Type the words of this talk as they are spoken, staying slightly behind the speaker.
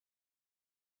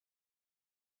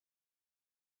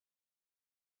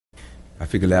I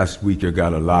figured last week you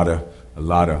got a lot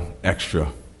of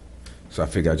extra, so I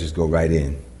figured I'd just go right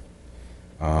in.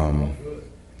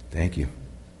 Thank you.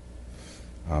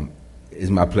 It's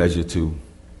my pleasure to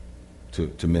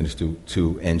minister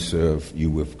to and serve you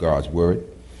with God's word.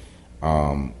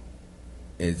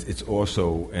 It's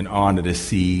also an honor to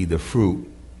see the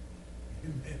fruit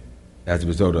as a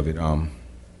result of it.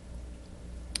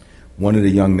 One of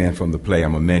the young men from the play,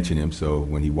 I'm going to mention him, so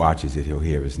when he watches it, he'll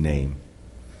hear his name.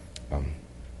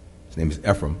 His name is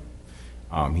Ephraim.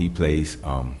 He plays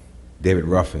David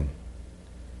Ruffin.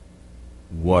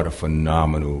 What a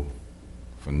phenomenal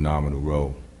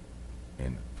role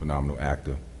and phenomenal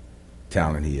actor,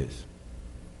 talent he is.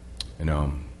 And I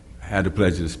had the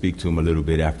pleasure to speak to him a little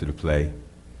bit after the play,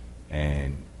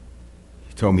 and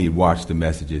he told me he'd watched the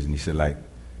messages, and he said, like,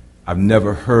 I've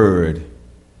never heard,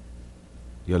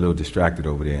 you're a little distracted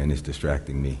over there, and it's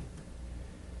distracting me.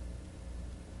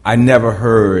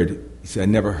 He said, I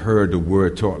never heard the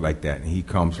word taught like that. And he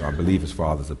comes from, I believe his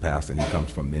father's a pastor, and he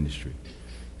comes from ministry.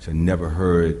 So never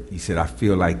heard, he said, I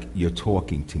feel like you're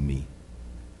talking to me.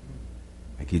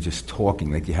 Like you're just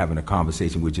talking, like you're having a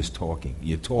conversation, we're just talking.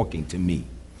 You're talking to me.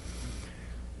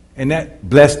 And that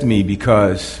blessed me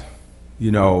because,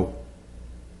 you know,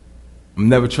 I'm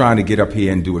never trying to get up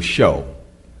here and do a show.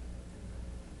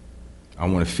 I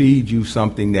want to feed you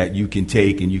something that you can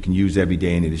take and you can use every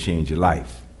day and it'll change your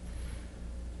life.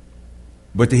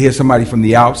 But to hear somebody from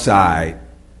the outside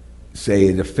say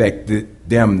it affected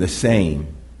them the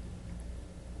same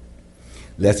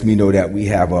lets me know that we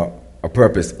have a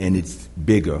purpose, and it's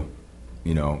bigger,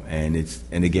 you know, and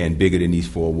again bigger than these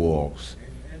four walls.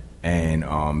 And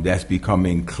that's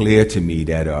becoming clear to me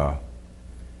that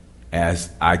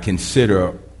as I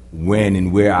consider when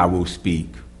and where I will speak,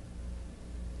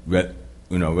 whether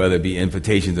it be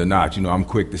invitations or not, you know, I'm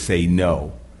quick to say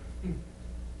no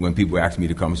when people ask me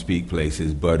to come speak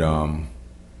places, but I'm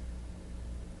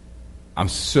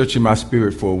searching my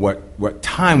spirit for what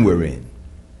time we're in.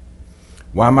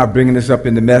 Why am I bringing this up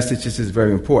in the message? This is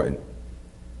very important.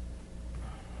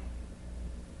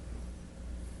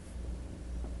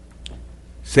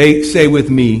 Say with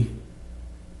me,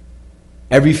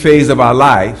 every phase of our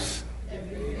lives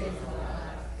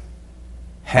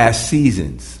has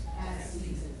seasons.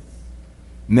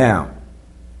 Now,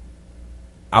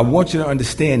 I want you to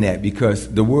understand that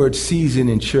because the word season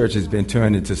in church has been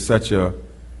turned into such a,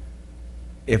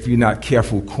 if you're not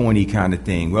careful, corny kind of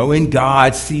thing. Well, in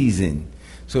God's season.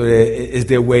 So is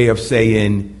their way of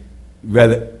saying,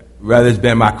 whether it's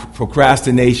been my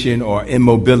procrastination or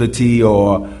immobility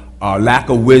or lack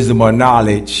of wisdom or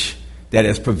knowledge that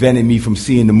has prevented me from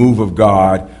seeing the move of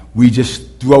God, we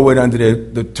just throw it under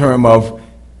the term of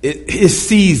his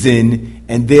season,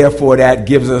 and therefore that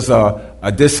gives us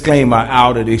a disclaimer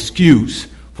out of the excuse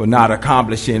for not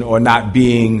accomplishing or not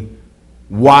being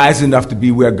wise enough to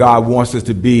be where God wants us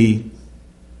to be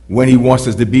when he wants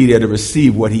us to be there to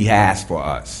receive what he has for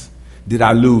us. Did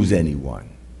I lose anyone?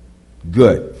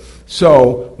 Good.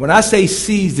 So when I say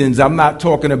seasons, I'm not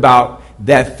talking about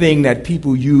that thing that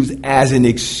people use as an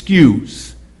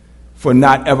excuse for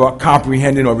not ever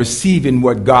comprehending or receiving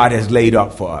what God has laid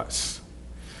up for us.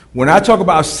 When I talk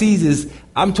about seasons,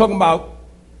 I'm talking about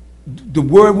the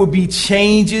word would be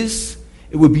changes,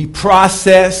 it would be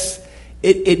process,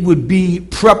 it would be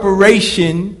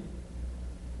preparation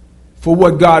for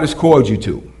what God has called you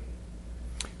to.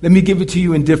 Let me give it to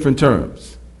you in different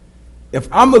terms.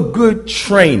 If I'm a good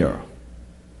trainer,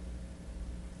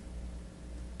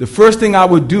 the first thing I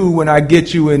would do when I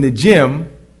get you in the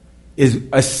gym is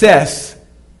assess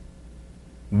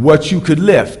what you could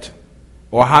lift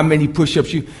or how many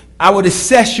push-ups I would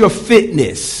assess your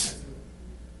fitness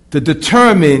to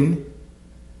determine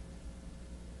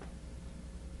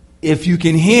if you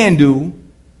can handle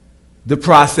the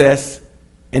process,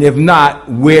 and if not,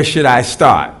 where should I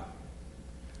start?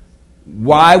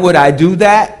 Why would I do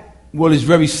that? Well, it's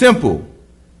very simple.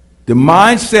 The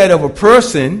mindset of a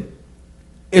person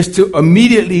is to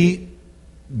immediately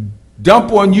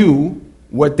dump on you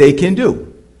what they can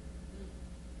do.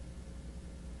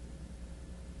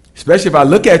 Especially if I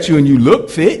look at you and you look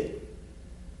fit,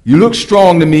 you look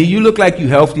strong to me, you look like you're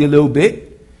healthy a little bit.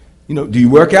 You know, do you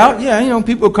work out? Yeah,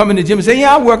 people come in the gym and say,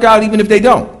 yeah, I work out even if they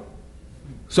don't.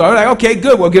 So I'm like, okay,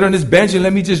 good. Well, get on this bench and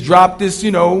let me just drop this,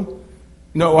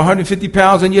 150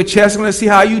 pounds on your chest and let's see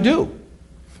how you do.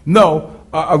 No,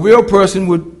 a real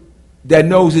person that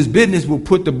knows his business will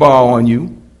put the bar on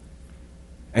you,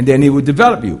 and then he will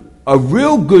develop you. A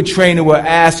real good trainer will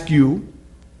ask you,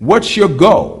 what's your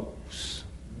goals?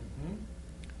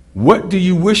 What do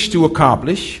you wish to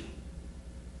accomplish?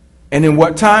 And in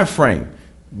what time frame?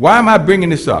 Why am I bringing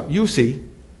this up? You'll see.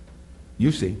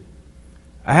 You see.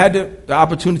 I had the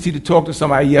opportunity to talk to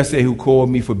somebody yesterday who called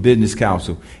me for business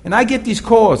counsel. And I get these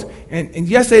calls, and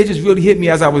yesterday it just really hit me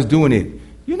as I was doing it.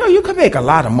 You know, you can make a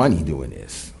lot of money doing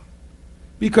this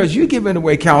because you're giving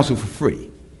away counsel for free.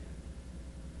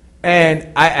 And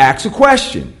I asked a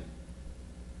question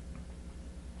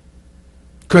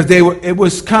because it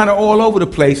was kind of all over the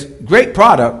place. Great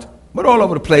product, but all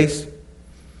over the place.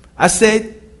 I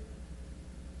said,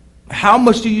 how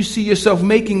much do you see yourself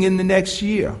making in the next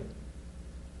year?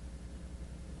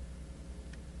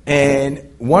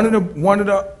 And one of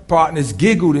the partners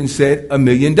giggled and said, $1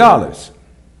 million.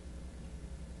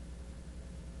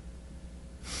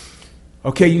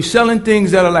 Okay, you're selling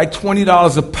things that are like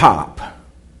 $20 a pop.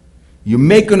 You're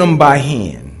making them by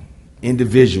hand,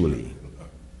 individually.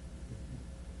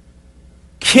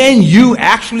 Can you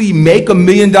actually make $1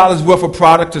 million worth of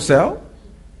product to sell?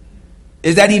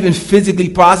 Is that even physically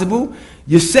possible?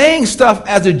 You're saying stuff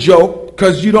as a joke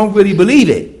because you don't really believe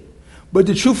it. But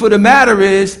the truth of the matter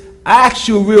is,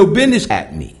 actual real business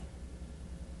at me.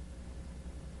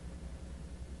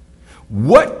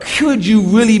 What could you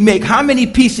really make? How many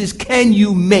pieces can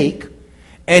you make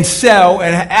and sell?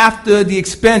 And after the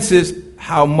expenses,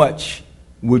 how much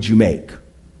would you make?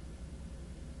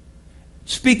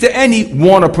 Speak to any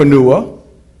wantrepreneur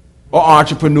or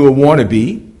entrepreneur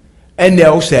wannabe, and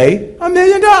they'll say $1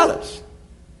 million.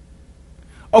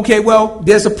 Okay, well,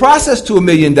 there's a process to $1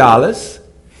 million.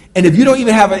 And if you don't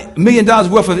even have $1 million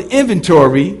worth of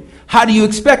inventory, how do you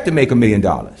expect to make $1 million?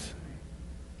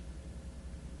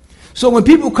 So when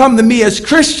people come to me as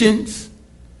Christians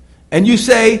and you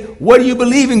say, what do you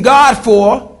believe in God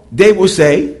for? They will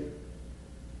say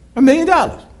 $1 million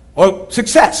or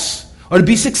success or to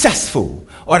be successful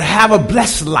or to have a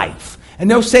blessed life. And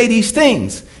they'll say these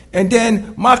things. And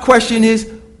then my question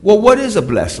is, well, what is a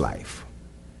blessed life?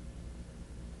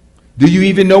 Do you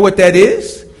even know what that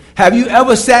is? Have you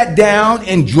ever sat down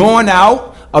and drawn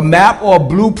out a map or a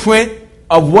blueprint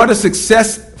of what a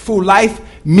successful life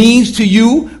means to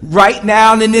you right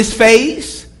now in this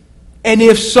phase? And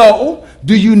if so,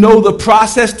 do you know the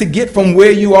process to get from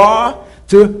where you are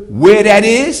to where that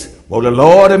is? Well, the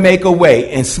Lord will make a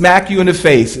way and smack you in the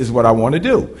face is what I want to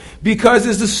do. Because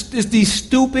it's these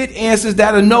stupid answers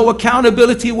that are no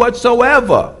accountability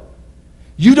whatsoever.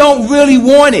 You don't really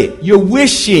want it. You're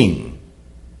wishing.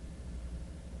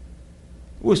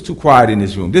 It was too quiet in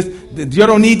this room. You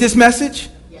don't need this message?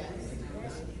 Yes.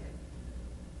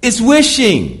 It's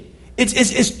wishing.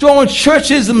 It's throwing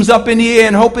churchisms up in the air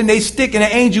and hoping they stick and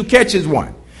an angel catches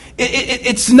one.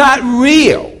 It's not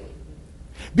real.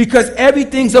 Because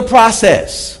everything's a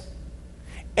process.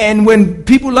 And when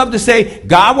people love to say,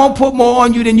 God won't put more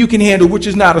on you than you can handle, which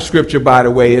is not a scripture, by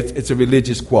the way. It's a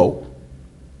religious quote.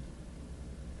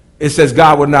 It says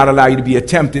God will not allow you to be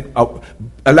tempted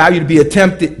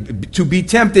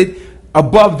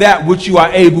above that which you are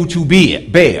able to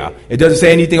bear. It doesn't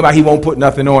say anything about he won't put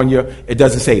nothing on you. It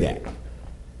doesn't say that.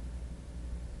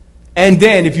 And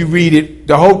then if you read it,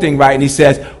 the whole thing right, and he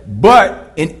says,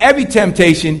 but in every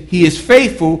temptation, he is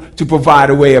faithful to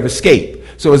provide a way of escape.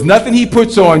 So it's nothing he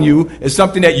puts on you. It's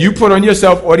something that you put on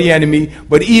yourself or the enemy.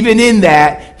 But even in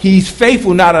that, he's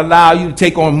faithful not to allow you to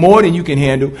take on more than you can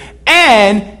handle.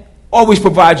 And always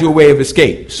provide you a way of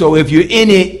escape. So if you're in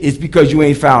it, it's because you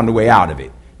ain't found a way out of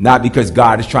it. Not because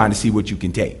God is trying to see what you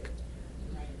can take.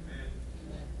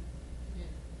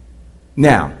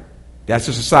 Now, that's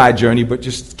just a side journey, but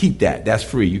just keep that. That's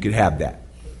free. You can have that.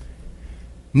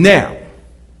 Now,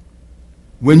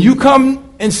 when you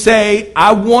come and say,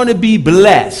 I want to be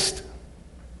blessed,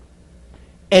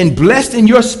 and blessed in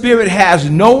your spirit has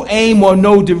no aim or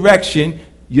no direction,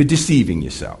 you're deceiving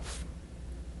yourself.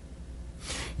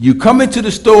 You come into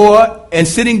the store and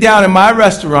sitting down in my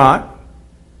restaurant,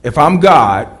 if I'm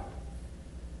God,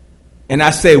 and I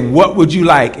say, what would you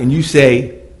like? And you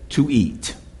say, to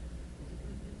eat.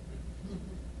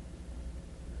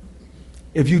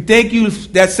 If you think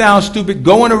that sounds stupid,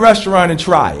 go in a restaurant and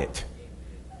try it.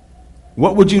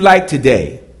 What would you like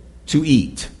today? To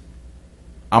eat.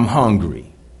 I'm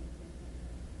hungry.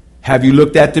 Have you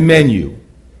looked at the menu?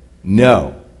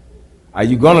 No. Are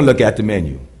you going to look at the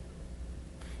menu?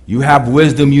 You have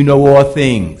wisdom, you know all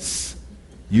things.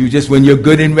 You just, when you're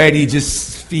good and ready,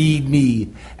 just feed me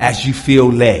as you feel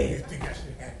led.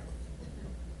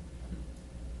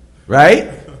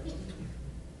 Right?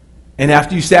 And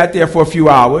after you sat there for a few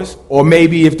hours, or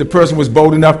maybe if the person was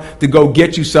bold enough to go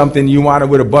get you something, you wanted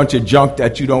with a bunch of junk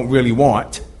that you don't really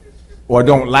want, or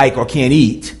don't like, or can't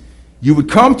eat, you would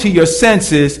come to your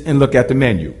senses and look at the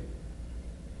menu.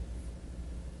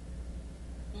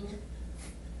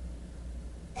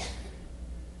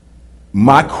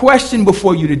 My question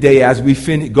before you today as we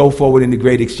go forward in the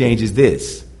great exchange is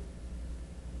this.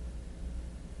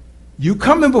 You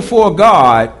coming before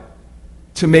God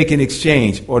to make an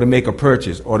exchange or to make a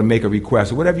purchase or to make a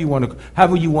request or whatever you want to,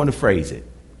 however you want to phrase it.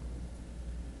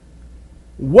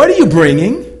 What are you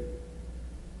bringing?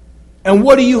 And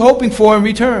what are you hoping for in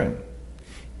return?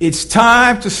 It's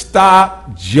time to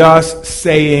stop just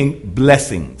saying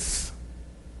blessings.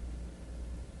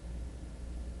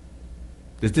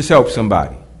 Does this help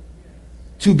somebody?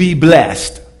 To be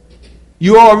blessed.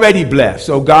 You're already blessed,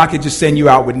 so God could just send you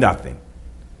out with nothing.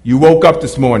 You woke up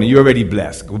this morning, you're already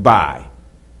blessed. Goodbye.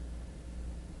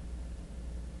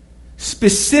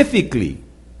 Specifically,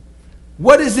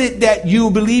 what is it that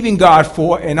you believe in God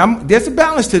for? And there's a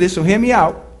balance to this, so hear me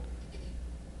out.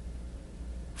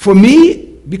 For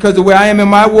me, because the way I am in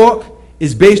my walk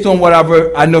is based on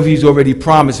whatever I know He's already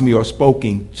promised me or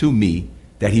spoken to me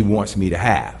that He wants me to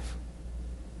have.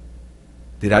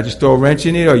 Did I just throw a wrench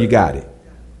in it or you got it?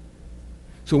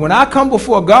 So when I come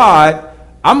before God,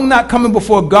 I'm not coming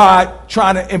before God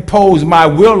trying to impose my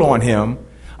will on Him.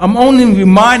 I'm only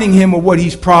reminding Him of what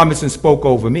He's promised and spoke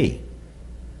over me.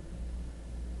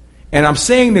 And I'm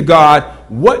saying to God,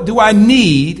 what do I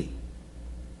need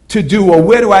to do or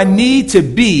where do I need to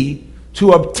be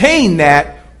to obtain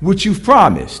that which you've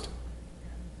promised?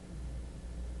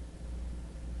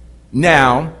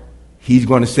 Now, He's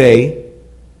going to say,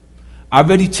 I've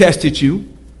already tested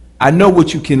you. I know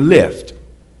what you can lift.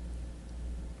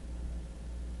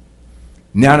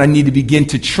 Now I need to begin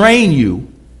to train you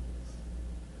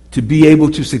to be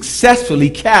able to successfully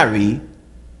carry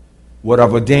what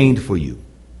I've ordained for you.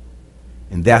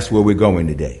 And that's where we're going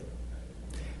today.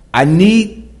 I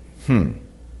need,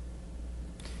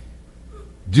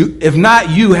 if not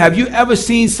you, have you ever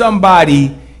seen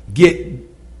somebody get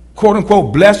quote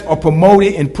unquote blessed or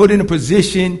promoted and put in a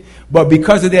position, but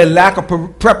because of their lack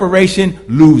of preparation,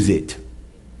 lose it?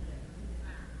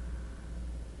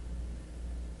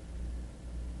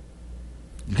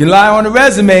 You can lie on a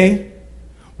resume,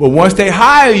 but once they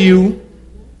hire you,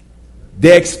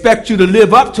 they expect you to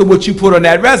live up to what you put on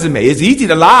that resume. It's easy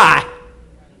to lie,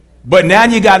 but now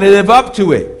you got to live up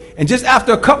to it. And just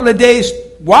after a couple of days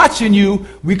watching you,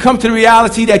 we come to the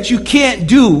reality that you can't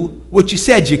do what you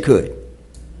said you could.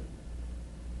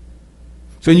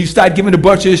 So you start giving a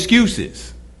bunch of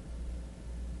excuses.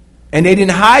 And they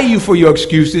didn't hire you for your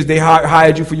excuses, they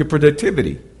hired you for your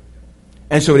productivity.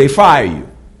 And so they fire you,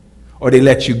 or they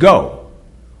let you go.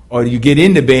 Or you get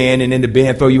in the band and then the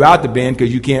band throw you out the band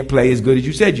because you can't play as good as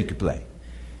you said you could play.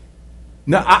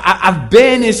 Now, I've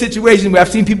been in situations where I've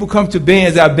seen people come to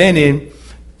bands I've been in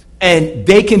and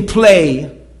they can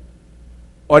play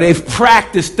or they've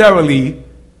practiced thoroughly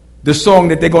the song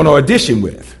that they're going to audition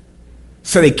with.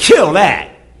 So they kill that.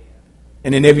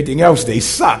 And then everything else they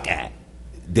suck at,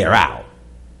 they're out.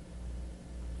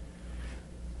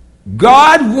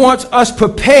 God wants us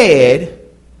prepared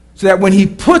so that when He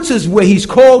puts us where He's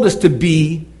called us to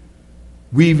be,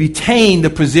 we retain the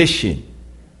position.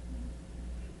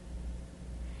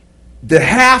 The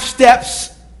half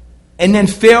steps and then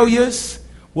failures,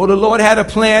 well, the Lord had a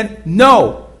plan.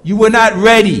 No, you were not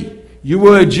ready. You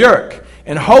were a jerk.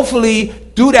 And hopefully,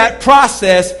 through that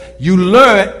process, you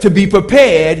learn to be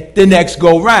prepared the next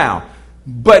go round.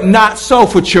 But not so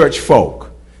for church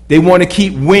folk. They want to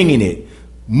keep winging it.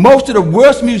 Most of the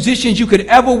worst musicians you could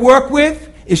ever work with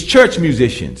is church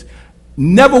musicians.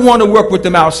 Never want to work with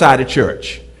them outside of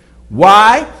church.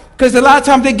 Why? Because a lot of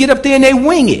times they get up there and they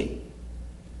wing it.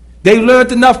 They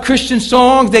learned enough Christian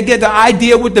songs, they get the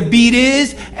idea what the beat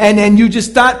is, and then you just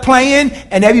start playing,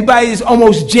 and everybody is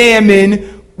almost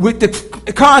jamming with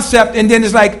the concept, and then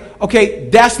it's like, okay,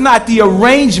 that's not the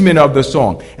arrangement of the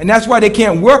song. And that's why they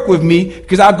can't work with me,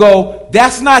 because I go,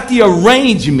 that's not the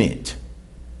arrangement.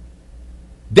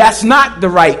 That's not the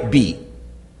right beat.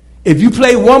 If you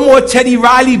play one more Teddy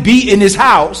Riley beat in this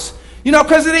house,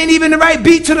 because it ain't even the right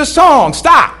beat to the song.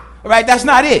 Stop. All right, that's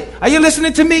not it. Are you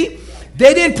listening to me?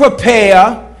 They didn't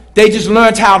prepare. They just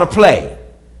learned how to play.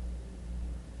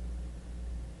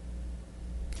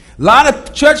 A lot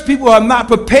of church people are not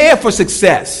prepared for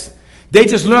success. They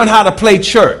just learn how to play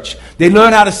church. They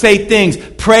learn how to say things.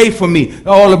 Pray for me.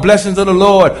 Oh, the blessings of the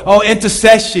Lord. Oh,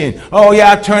 intercession. Oh,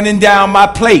 yeah, I'm turning down my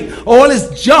plate. All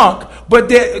this junk. But,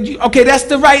 okay, that's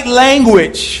the right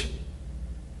language.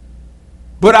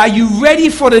 But are you ready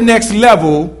for the next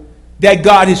level that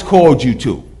God has called you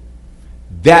to?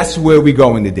 That's where we're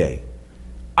going today.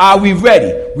 Are we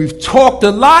ready? We've talked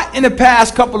a lot in the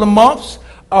past couple of months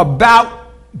about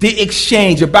the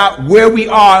exchange, about where we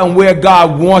are and where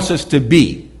God wants us to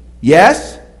be.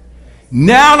 Yes?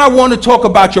 Now I want to talk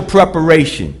about your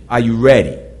preparation. Are you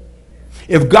ready?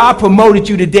 If God promoted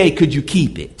you today, could you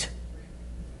keep it?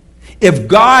 If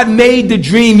God made the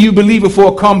dream you believe it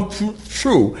for come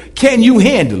true, can you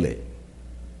handle it?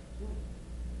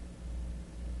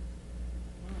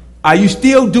 Are you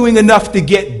still doing enough to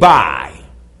get by,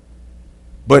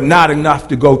 but not enough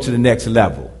to go to the next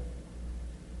level?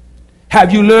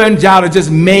 Have you learned how to just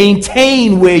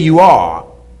maintain where you are,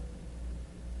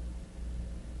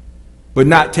 but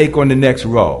not take on the next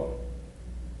role?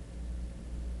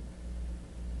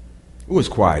 It was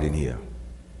quiet in here.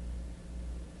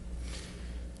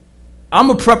 I'm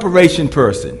a preparation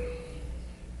person.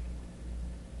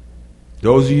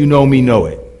 Those of you who know me know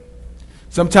it.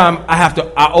 Sometimes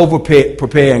I over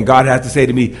prepare, and God has to say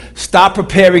to me, stop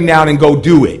preparing now and go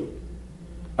do it.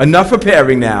 Enough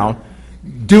preparing now,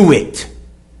 do it.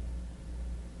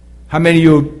 How many of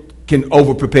you can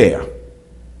over prepare?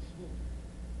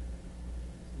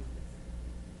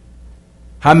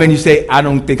 How many say, I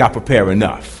don't think I prepare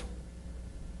enough?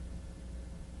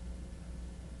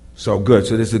 So good.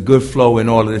 So there's a good flow in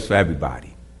all of this for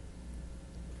everybody.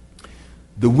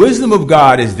 The wisdom of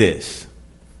God is this.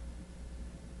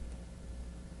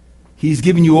 He's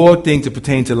given you all things that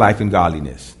pertain to life and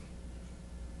godliness.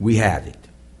 We have it.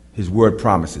 His word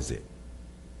promises it.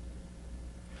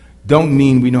 Don't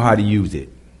mean we know how to use it.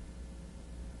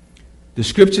 The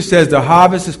scripture says the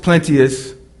harvest is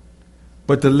plenteous,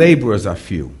 but the laborers are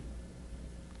few.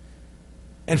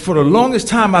 And for the longest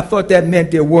time, I thought that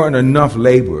meant there weren't enough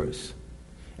laborers.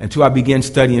 Until I began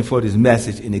studying for this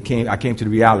message, and I came to the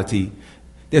reality,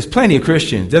 there's plenty of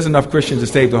Christians. There's enough Christians to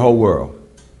save the whole world.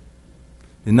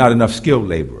 There's not enough skilled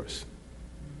laborers.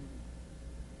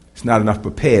 It's not enough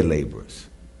prepared laborers.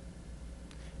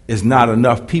 It's not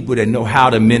enough people that know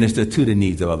how to minister to the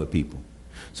needs of other people.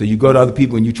 So you go to other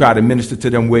people and you try to minister to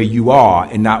them where you are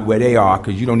and not where they are,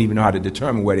 because you don't even know how to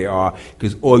determine where they are,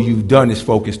 because all you've done is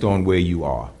focused on where you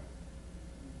are.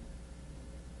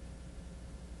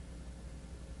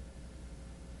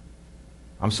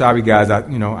 I'm sorry, guys.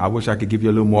 I wish I could give you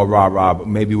a little more rah-rah, but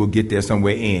maybe we'll get there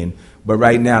somewhere in. But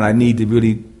right now, I need to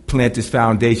really plant this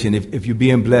foundation. If you're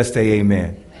being blessed, say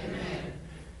amen. Amen.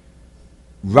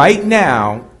 Right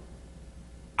now,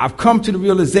 I've come to the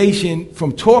realization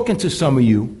from talking to some of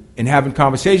you and having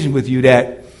conversations with you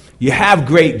that you have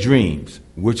great dreams,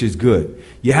 which is good.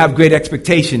 You have great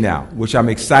expectation now, which I'm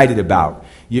excited about.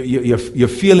 You're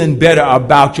feeling better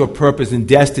about your purpose and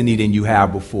destiny than you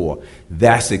have before.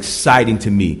 That's exciting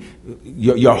to me.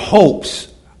 Your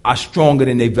hopes are stronger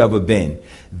than they've ever been.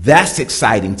 That's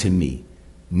exciting to me.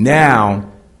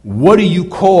 Now, what are you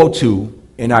called to,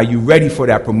 and are you ready for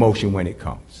that promotion when it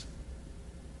comes?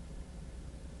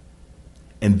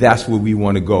 And that's where we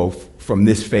want to go from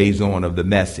this phase on of the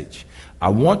message. I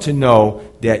want to know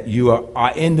that you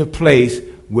are in the place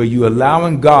where you're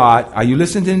allowing God, are you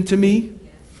listening to me?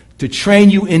 To train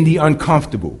you in the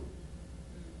uncomfortable.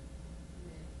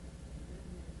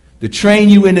 To train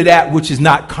you into that which is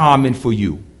not common for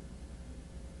you.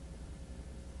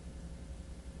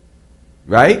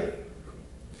 Right?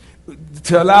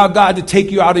 To allow God to take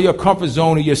you out of your comfort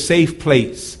zone or your safe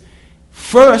place.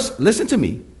 First, listen to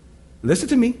me. Listen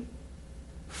to me.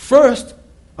 First,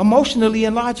 emotionally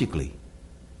and logically.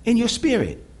 In your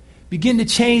spirit. Begin to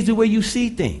change the way you see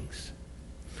things.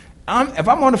 If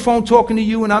I'm on the phone talking to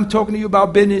you and I'm talking to you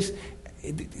about business,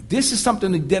 this is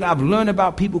something that I've learned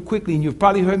about people quickly, and you've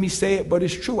probably heard me say it, but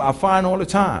it's true. I find all the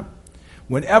time.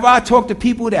 Whenever I talk to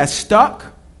people that's stuck,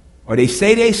 or they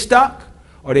say they're stuck,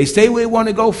 or they say they want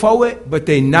to go forward, but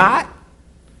they're not,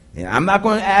 and I'm not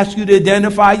going to ask you to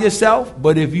identify yourself,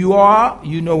 but if you are,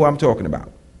 you know what I'm talking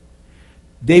about.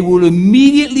 They will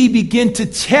immediately begin to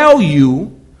tell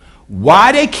you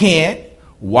why they can't,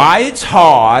 why it's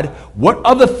hard, what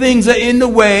other things are in the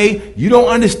way, you don't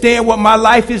understand what my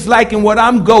life is like and what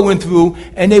I'm going through,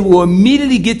 and they will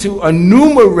immediately get to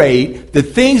enumerate the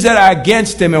things that are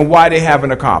against them and why they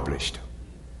haven't accomplished.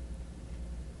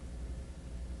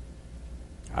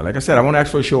 Like I said, I won't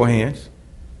ask for a show of hands.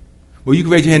 Well, you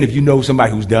can raise your hand if you know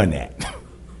somebody who's done that.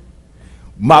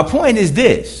 My point is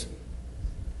this.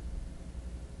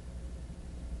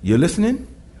 You're listening?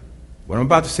 What I'm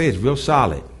about to say is real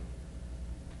solid.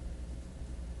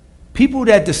 People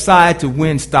that decide to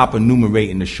win stop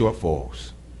enumerating the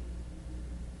shortfalls.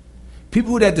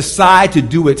 People that decide to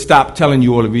do it stop telling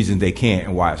you all the reasons they can't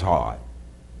and why it's hard.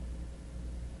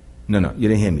 No, you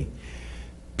didn't hear me.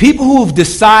 People who have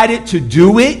decided to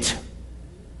do it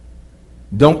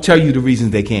don't tell you the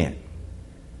reasons they can't.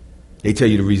 They tell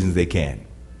you the reasons they can.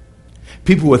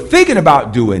 People who are thinking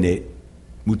about doing it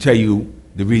will tell you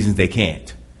the reasons they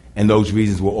can't. And those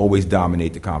reasons will always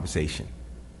dominate the conversation.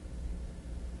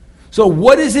 So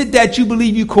what is it that you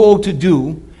believe you're called to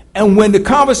do? And when the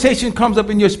conversation comes up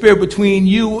in your spirit between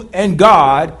you and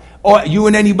God, or you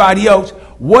and anybody else,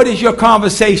 what is your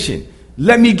conversation?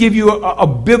 Let me give you a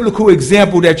biblical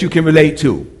example that you can relate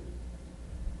to.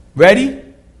 Ready?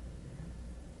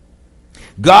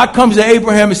 God comes to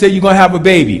Abraham and says, you're going to have a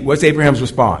baby. What's Abraham's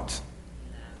response?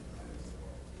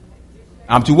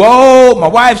 I'm too old. My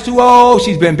wife's too old.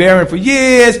 She's been barren for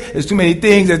years. There's too many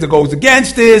things that goes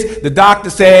against this. The doctor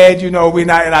said, we're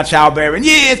not in our childbearing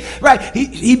years. Right?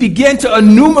 He began to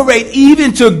enumerate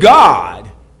even to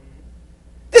God.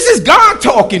 This is God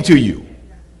talking to you.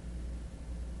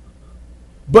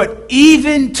 But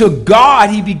even to God,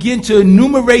 he began to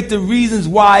enumerate the reasons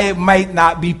why it might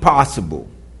not be possible.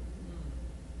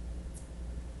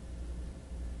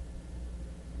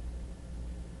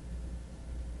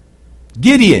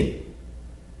 Gideon.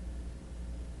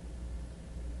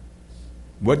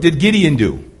 What did Gideon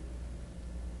do?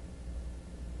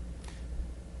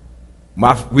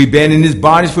 We've been in this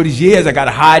bondage for these years. I got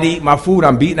to hide, eat my food.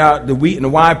 I'm beating out the wheat in the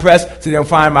wine press so they don't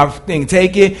find my thing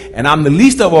taken. And I'm the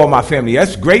least of all my family.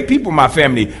 That's great people in my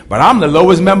family, but I'm the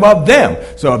lowest member of them.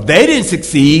 So if they didn't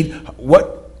succeed,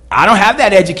 I don't have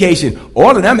that education.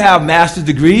 All of them have master's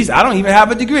degrees. I don't even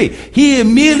have a degree. He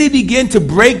immediately began to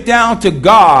break down to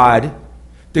God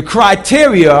the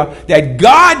criteria that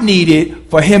God needed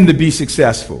for him to be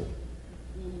successful.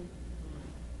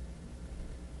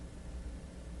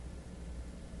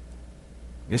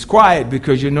 It's quiet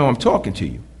because I'm talking to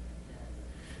you.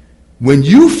 When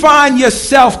you find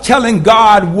yourself telling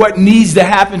God what needs to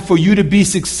happen for you to be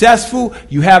successful,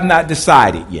 you have not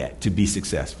decided yet to be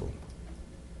successful.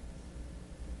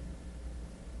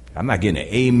 I'm not getting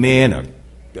an amen,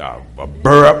 a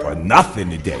burp, or nothing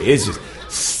today. It's just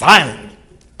silent.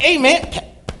 Amen.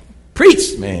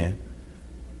 Preach, man.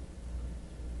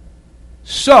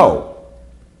 So,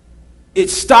 it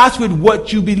starts with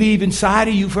what you believe inside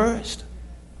of you first.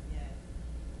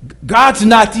 God's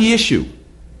not the issue.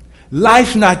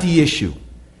 Life's not the issue.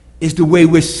 It's the way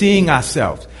we're seeing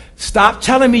ourselves. Stop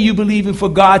telling me you believe in for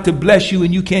God to bless you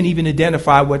and you can't even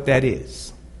identify what that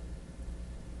is.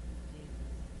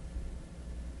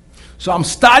 So I'm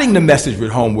starting the message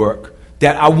with homework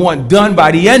that I want done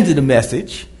by the end of the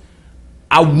message.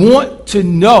 I want to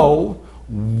know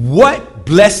what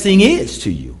blessing is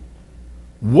to you.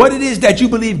 What it is that you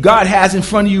believe God has in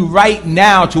front of you right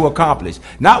now to accomplish.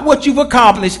 Not what you've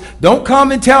accomplished. Don't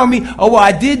come and tell me, oh, well,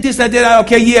 I did this, I did that.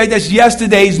 Okay, yeah, that's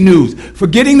yesterday's news.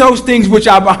 Forgetting those things which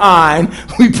are behind,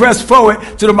 we press forward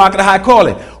to the mark of the high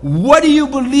calling. What do you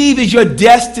believe is your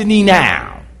destiny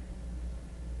now?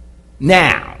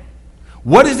 Now.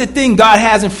 What is the thing God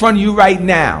has in front of you right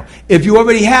now? If you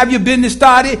already have your business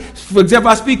started, for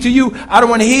example, I speak to you, I don't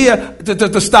want to hear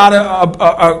to start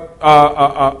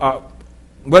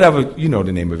whatever, you know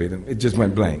the name of it. It just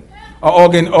went blank.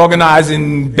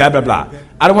 Organizing, blah, blah, blah.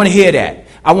 I don't want to hear that.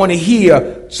 I want to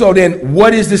hear, so then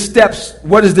what is the steps?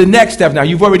 What is the next step now?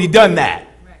 You've already done that.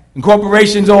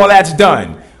 Incorporations, all that's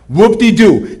done.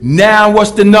 Whoop-de-doo. Now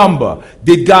what's the number?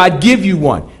 Did God give you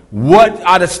one? What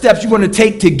are the steps you want to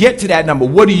take to get to that number?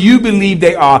 What do you believe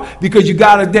they are? Because you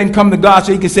got to then come to God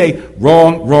so he can say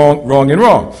wrong, wrong, wrong, and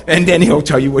wrong. And then he'll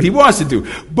tell you what he wants to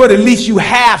do. But at least you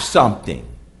have something.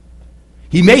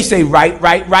 He may say right,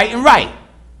 right, right, and right.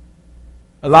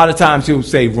 A lot of times he'll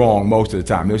say wrong most of the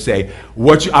time. He'll say,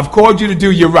 I've called you to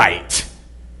do, you're right.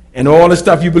 And all the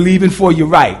stuff you believe in for, you're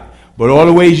right. But all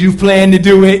the ways you've planned to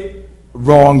do it,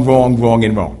 wrong, wrong, wrong,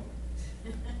 and wrong.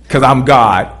 Because I'm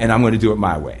God, and I'm going to do it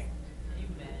my way.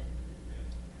 Amen.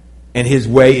 And his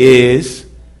way is,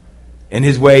 and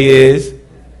his way is,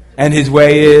 and his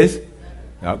way is.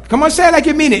 Now, come on, say it like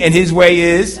you mean it. And his way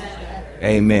is. Better.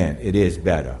 Amen. It is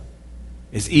better.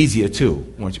 It's easier,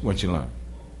 too, once you learn.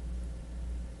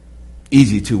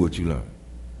 Easy, too, what you learn.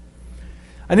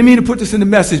 I didn't mean to put this in the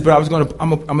message, but I'm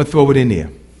going to throw it in there.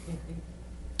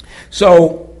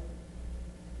 So,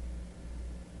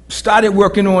 started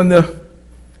working on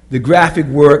the graphic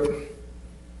work,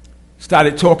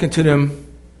 started talking to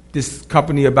them, this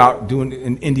company about doing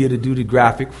in India to do the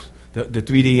graphics, the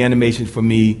 3D animation for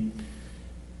me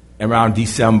around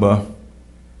December.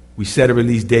 We set a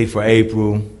release date for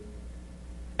April,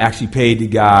 actually paid the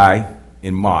guy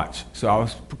in March. So I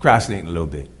was procrastinating a little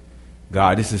bit.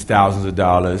 God, this is thousands of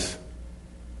dollars,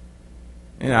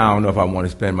 and I don't know if I want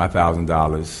to spend my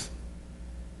 $1,000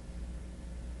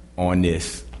 on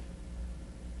this.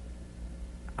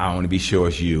 I want to be sure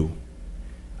it's you.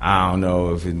 I don't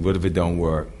know what if it don't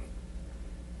work.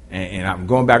 And I'm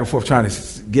going back and forth trying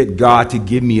to get God to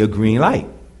give me a green light.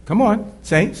 Come on,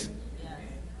 saints.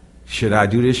 Should I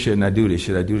do this? Shouldn't I do this?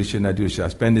 Should I do this? Shouldn't I do this? Should I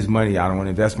spend this money? I don't want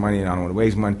to invest money, and I don't want to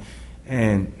waste money.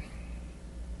 And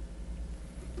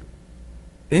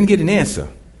didn't get an answer.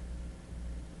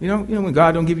 You know when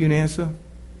God don't give you an answer?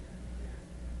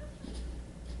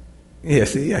 Yeah,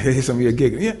 see, I hear some of you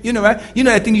giggling. Yeah, you know, right? You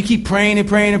know that thing you keep praying and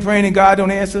praying and praying and God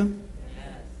don't answer?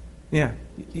 Yeah.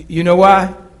 You know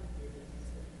why?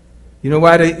 You know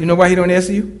why he don't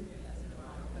answer you?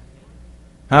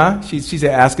 Huh? She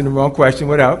said asking the wrong question.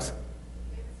 What else?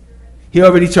 He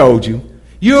already told you.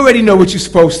 You already know what you're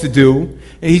supposed to do,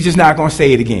 and he's just not going to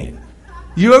say it again.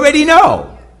 You already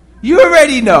know. You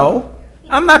already know.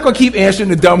 I'm not going to keep answering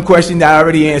the dumb question that I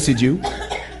already answered you.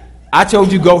 I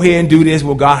told you go ahead and do this.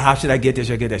 Well, God, how should I get this?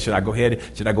 Should I get that? Should I go ahead?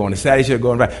 Should I go on the Saturday? Should I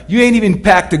go on the Friday? You ain't even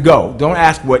packed to go. Don't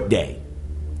ask what day.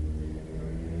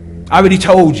 I already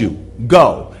told you.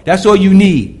 Go. That's all you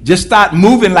need. Just start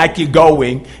moving like you're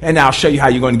going, and I'll show you how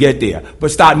you're going to get there.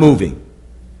 But start moving.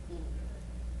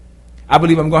 I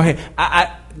believe I'm going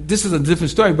ahead. This is a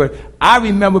different story, but I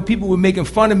remember people were making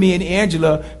fun of me and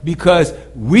Angela because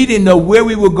we didn't know where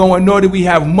we were going, nor did we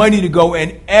have money to go.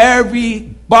 And every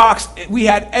box, we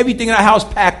had everything in our house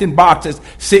packed in boxes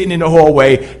sitting in the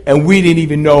hallway, and we didn't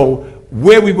even know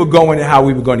where we were going and how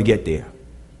we were going to get there.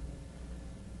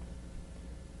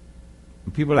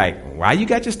 And people are like, why you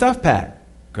got your stuff packed?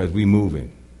 Because we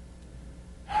moving.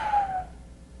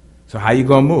 So how you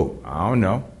going to move? I don't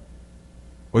know.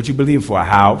 What you believe for? A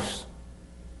house?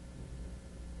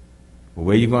 Well,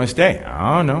 where you going to stay?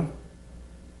 I don't know.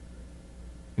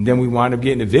 And then we wound up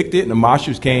getting evicted, and the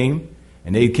marshals came,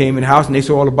 and they came in the house, and they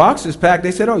saw all the boxes packed.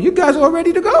 They said, oh, you guys are all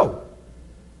ready to go.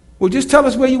 Well, just tell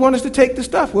us where you want us to take the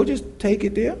stuff. We'll just take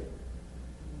it there.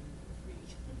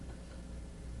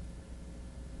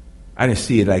 I didn't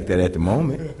see it like that at the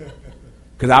moment,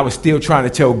 because I was still trying to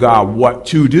tell God what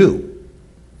to do.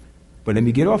 But let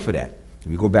me get off of that. Let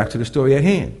me go back to the story at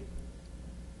hand.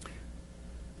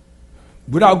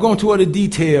 Without going to all the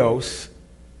details,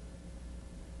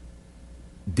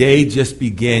 they just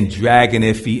began dragging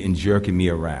their feet and jerking me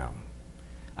around.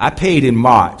 I paid in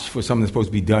March for something that's supposed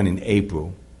to be done in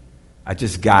April. I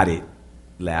just got it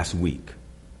last week.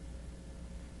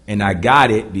 And I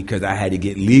got it because I had to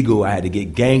get legal, I had to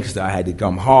get gangster, I had to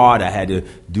come hard, I had to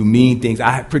do mean things.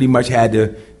 I pretty much had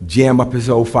to jam up his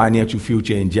whole financial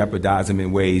future and jeopardize him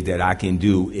in ways that I can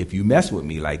do if you mess with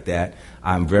me like that.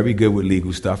 I'm very good with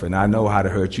legal stuff, and I know how to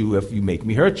hurt you if you make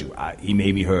me hurt you. He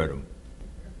made me hurt him.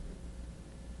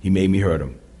 He made me hurt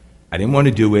him. I didn't want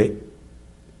to do it,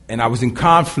 and I was in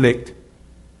conflict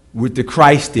with the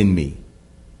Christ in me.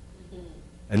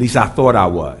 At least I thought I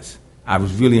was. I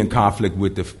was really in conflict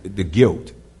with the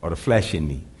guilt or the flesh in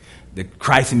me. The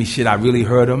Christ in me, shit, I really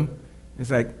hurt him.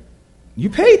 It's like, you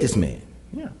paid this man.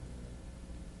 Yeah.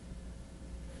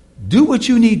 Do what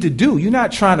you need to do. You're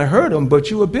not trying to hurt him, but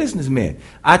you're a businessman.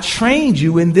 I trained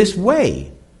you in this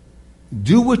way.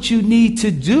 Do what you need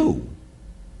to do.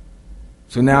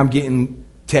 So now I'm getting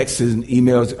texts and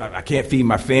emails. I can't feed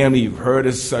my family. You've hurt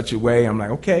us such a way. I'm like,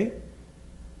 okay.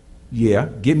 Yeah,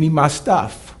 give me my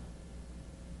stuff.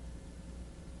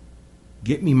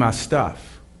 Get me my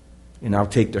stuff, and I'll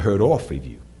take the hurt off of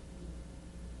you.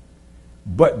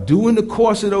 But during the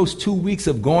course of those 2 weeks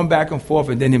of going back and forth,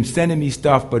 and then him sending me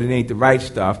stuff, but it ain't the right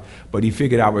stuff, but he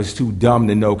figured I was too dumb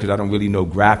to know because I don't really know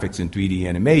graphics and 3D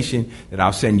animation, that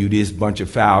I'll send you this bunch of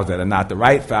files that are not the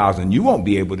right files, and you won't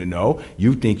be able to know.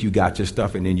 You think you got your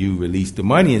stuff, and then you release the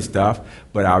money and stuff,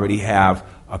 but I already have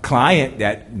a client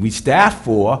that we staff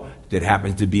for that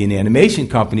happens to be an animation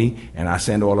company, and I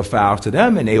send all the files to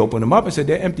them, and they open them up and say,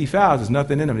 they're empty files. There's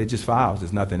nothing in them. They're just files.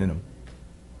 There's nothing in them.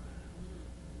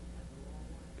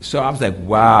 So I was like,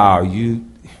 wow, you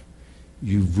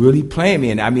really playing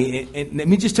me. And I mean, and let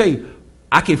me just tell you,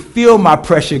 I can feel my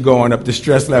pressure going up, the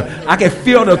stress level. I can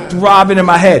feel the throbbing in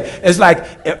my head. It's like,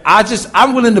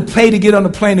 I'm willing to pay to get on the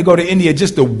plane to go to India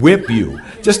just to whip you,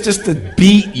 just to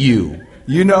beat you,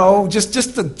 you know, just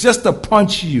to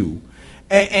punch you.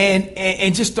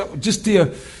 And just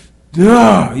the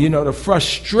the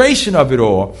frustration of it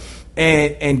all.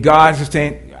 And God is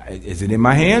saying, is it in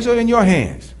my hands or in your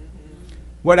hands?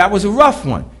 Well, that was a rough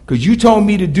one, because you told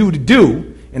me to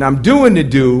do, and I'm doing the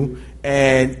do,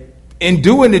 and in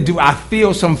doing the do, I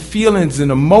feel some feelings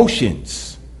and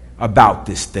emotions about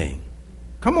this thing.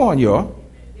 Come on, y'all.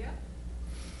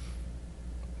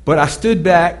 But I stood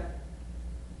back,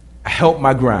 I held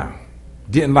my ground.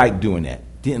 Didn't like doing that.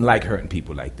 Didn't like hurting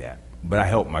people like that, but I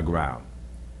held my ground.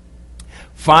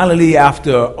 Finally,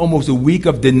 after almost a week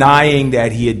of denying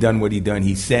that he had done what he'd done,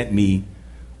 he sent me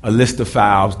a list of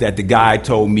files that the guy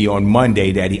told me on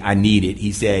Monday that I needed.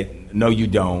 He said, no, you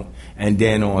don't. And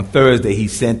then on Thursday, he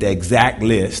sent the exact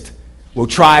list We'll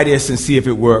try this and see if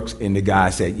it works. And the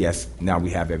guy said, yes, now we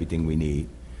have everything we need.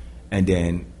 And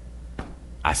then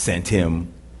I sent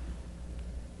him,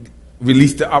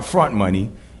 released the upfront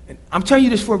money. And I'm telling you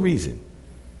this for a reason.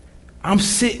 I'm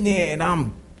sitting there and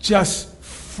I'm just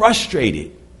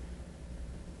frustrated.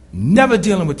 Never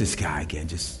dealing with this guy again.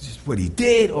 Just what he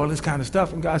did, all this kind of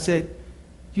stuff. And God said,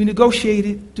 you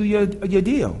negotiated through your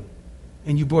deal.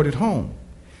 And you brought it home.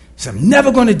 So I'm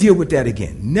never going to deal with that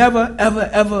again. Never, ever,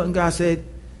 ever. And God said,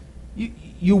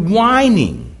 you're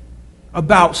whining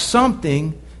about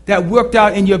something that worked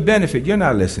out in your benefit. You're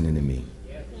not listening to me.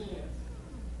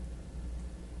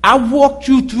 I walked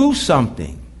you through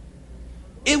something.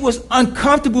 It was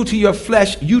uncomfortable to your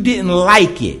flesh. You didn't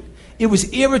like it. It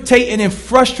was irritating and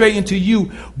frustrating to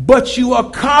you, but you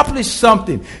accomplished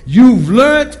something. You've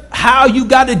learned how you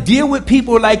got to deal with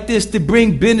people like this to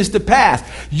bring business to pass.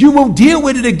 You will deal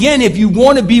with it again if you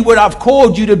want to be what I've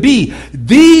called you to be.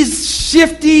 These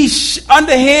shifty,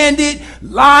 underhanded,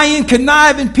 lying,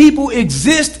 conniving people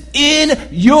exist in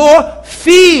your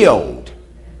field.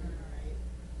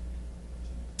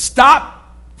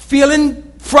 Stop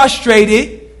feeling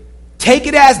frustrated. Take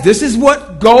it as this is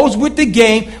what goes with the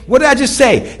game. What did I just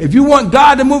say? If you want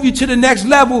God to move you to the next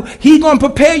level, He's going to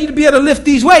prepare you to be able to lift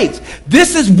these weights.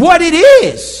 This is what it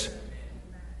is.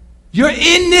 You're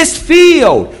in this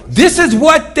field. This is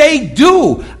what they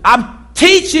do. I'm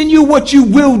teaching you what you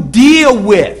will deal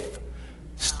with.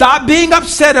 Stop being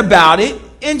upset about it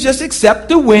and just accept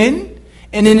the win.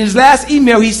 And in his last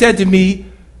email, he said to me,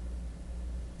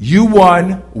 you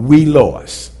won, we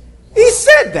lost. He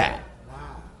said that.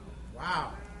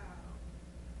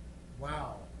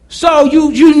 So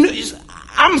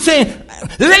I'm saying,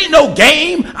 there ain't no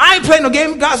game. I ain't playing no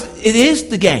game. God, it is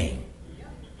the game.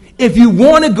 If you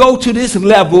want to go to this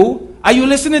level, are you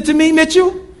listening to me,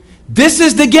 Mitchell? This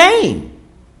is the game.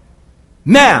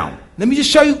 Now, let me just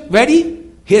show you.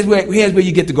 Ready? Here's where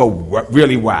you get to go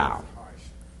really wild.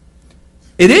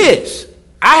 It is.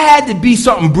 I had to be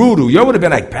something brutal. You would have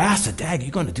been like, Pastor Dag,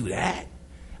 you going to do that?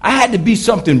 I had to be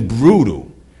something brutal.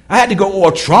 I had to go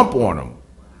all Trump on them.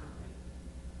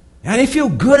 Now, they feel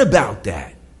good about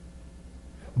that.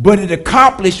 But it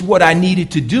accomplished what I needed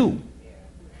to do.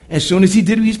 As soon as he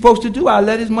did what he's supposed to do, I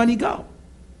let his money go.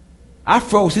 I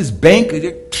froze his bank.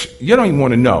 You don't even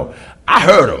want to know. I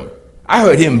heard him. I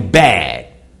heard him bad.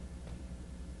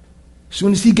 As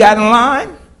soon as he got in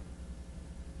line,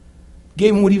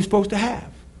 gave him what he was supposed to have.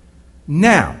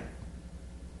 Now,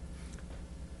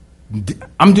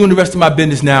 I'm doing the rest of my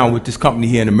business now with this company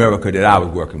here in America that I was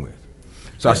working with.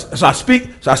 So I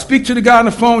speak to the guy on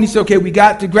the phone. He said, okay, we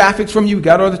got the graphics from you. We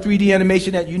got all the 3D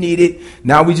animation that you needed.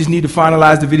 Now we just need to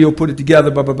finalize the video, put it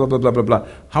together, blah, blah, blah, blah, blah, blah, blah.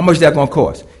 How much is that going to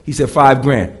cost? He said,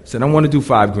 $5,000. I said, I want to do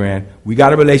 $5,000. We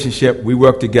got a relationship. We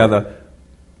work together.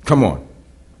 Come on.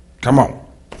 He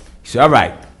said, all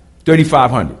right,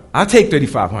 $3,500. I'll take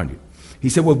 $3,500. He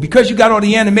said, well, because you got all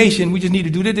the animation, we just need to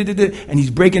do this. And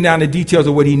he's breaking down the details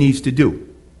of what he needs to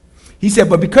do. He said,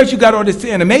 but because you got all this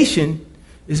animation,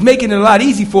 it's making it a lot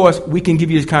easy for us. We can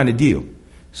give you this kind of deal.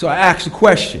 So I asked a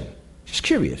question. Just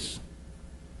curious.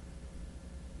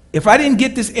 If I didn't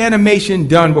get this animation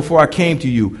done before I came to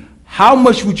you, how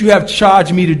much would you have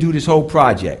charged me to do this whole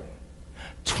project?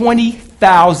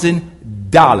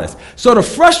 $20,000. So the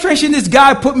frustration this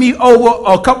guy put me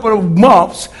over a couple of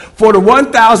months for the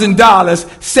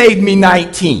 $1,000 saved me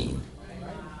 $19,000.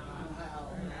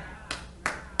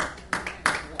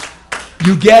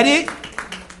 You get it?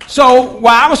 So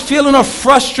while I was feeling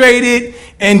frustrated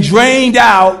and drained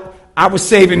out, I was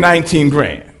saving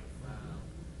 $19,000.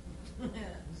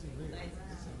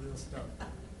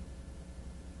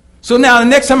 So now the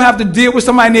next time I have to deal with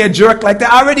somebody near a jerk like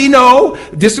that, I already know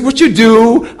this is what you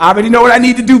do. I already know what I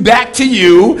need to do back to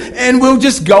you. And we'll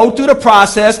just go through the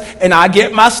process and I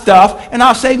get my stuff and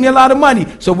I'll save me a lot of money.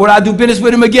 So would I do business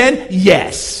with him again?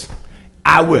 Yes,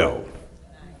 I will.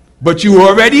 But you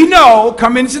already know,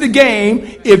 coming into the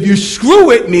game, if you screw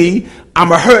with me, I'm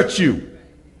going to hurt you.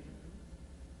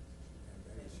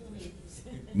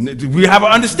 We have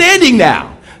an understanding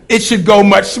now. It should go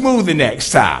much smoother next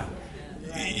time.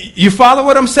 You follow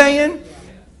what I'm saying?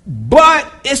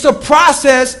 But it's a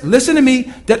process, listen to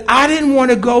me, that I didn't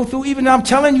want to go through. Even though I'm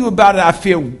telling you about it, I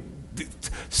feel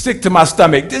sick to my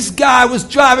stomach. This guy was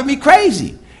driving me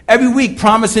crazy. Every week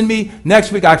promising me,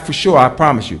 next week, I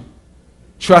promise you.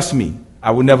 Trust me, I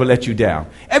will never let you down.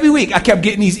 Every week I kept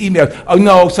getting these emails. Oh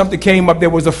no, something came up, there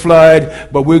was a flood,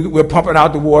 but we're pumping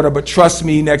out the water, but trust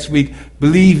me, next week,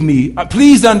 believe me,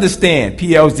 please understand,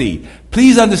 PLZ,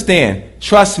 please understand,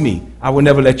 trust me, I will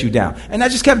never let you down. And I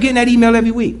just kept getting that email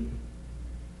every week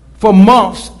for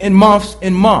months and months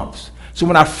and months. So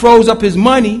when I froze up his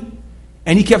money,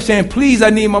 and he kept saying, please,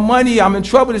 I need my money, I'm in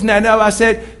trouble, this and that, and that, I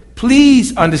said,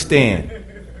 please understand.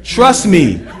 Trust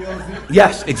me.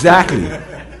 Yes, exactly.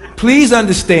 Please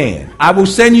understand. I will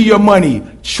send you your money.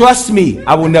 Trust me,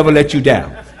 I will never let you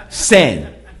down.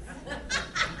 Send.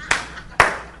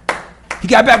 He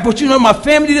got back, but you know, my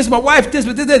family, this, my wife, this,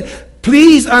 but this.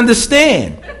 Please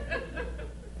understand.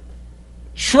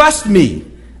 Trust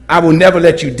me, I will never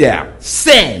let you down.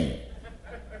 Send.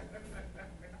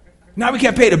 Now we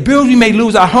can't pay the bills, we may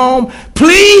lose our home.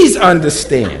 Please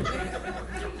understand.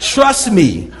 Trust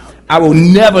me, I will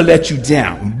never let you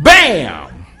down.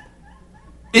 Bam!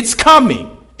 It's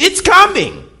coming. It's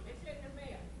coming.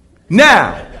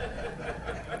 Now,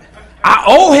 I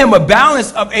owe him a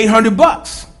balance of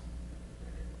 $800.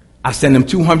 I send him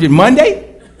 $200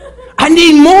 Monday. I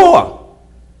need more.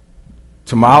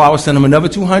 Tomorrow I will send him another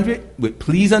 $200 with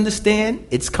please understand,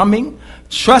 it's coming.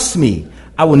 Trust me,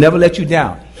 I will never let you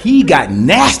down. He got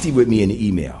nasty with me in the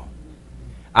email.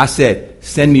 I said,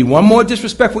 send me one more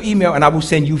disrespectful email and I will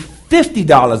send you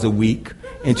 $50 a week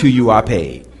until you are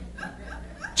paid.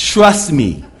 Trust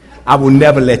me, I will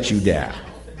never let you down.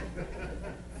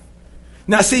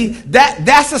 Now see,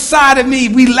 that's a side of me.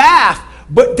 We laugh,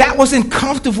 but that wasn't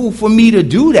comfortable for me to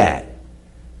do that.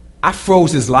 I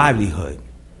froze his livelihood.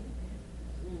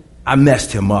 I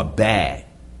messed him up bad.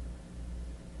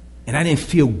 And I didn't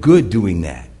feel good doing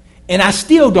that. And I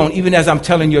still don't, even as I'm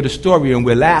telling you the story and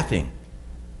we're laughing.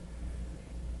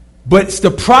 But it's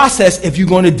the process if you're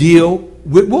going to deal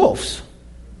with wolves.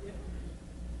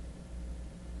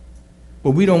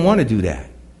 But we don't want to do that.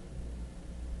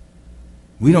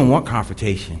 We don't want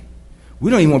confrontation.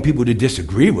 We don't even want people to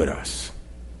disagree with us.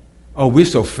 Oh, we're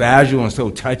so fragile and so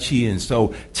touchy and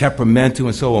so temperamental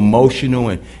and so emotional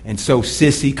and so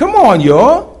sissy. Come on,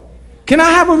 y'all. Can I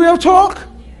have a real talk?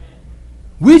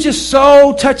 We're just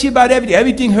so touchy about everything.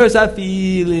 Everything hurts our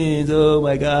feelings. Oh,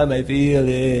 my God, my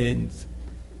feelings.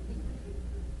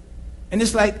 And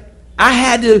it's like,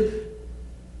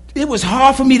 it was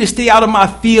hard for me to stay out of my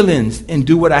feelings and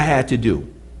do what I had to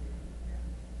do.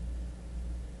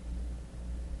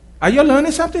 Are you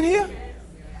learning something here?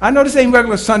 I know this ain't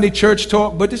regular Sunday church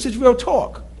talk, but this is real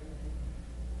talk.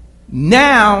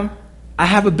 Now, I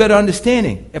have a better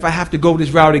understanding. If I have to go this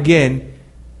route again,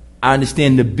 I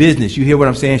understand the business. You hear what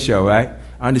I'm saying, Cheryl, right?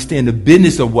 I understand the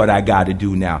business of what I got to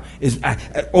do now.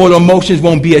 All the emotions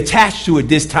won't be attached to it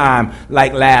this time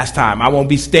like last time. I won't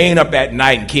be staying up at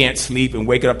night and can't sleep and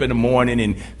waking up in the morning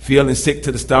and feeling sick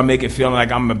to the stomach and feeling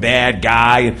like I'm a bad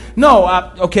guy. No,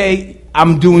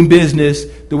 I'm doing business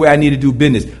the way I need to do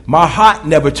business. My heart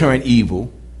never turned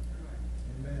evil.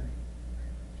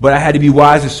 But I had to be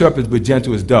wise as serpents but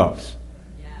gentle as doves.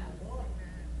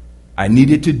 I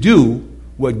needed to do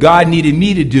what God needed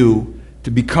me to do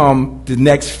to become the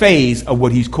next phase of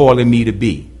what he's calling me to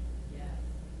be.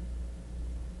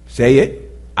 Say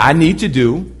it. I need to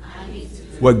do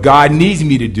what God needs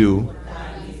me to do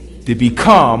to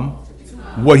become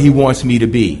what he wants me to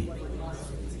be.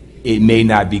 It may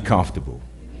not be comfortable.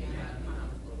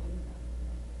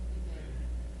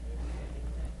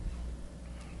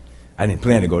 I didn't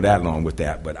plan to go that long with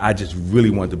that, but I just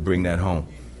really wanted to bring that home.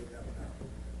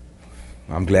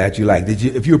 I'm glad you liked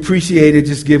it. If you appreciate it,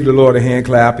 just give the Lord a hand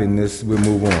clap and we'll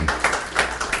move on.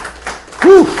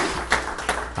 Whew.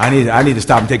 I need to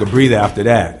stop and take a breather after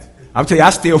that. I'm telling you, I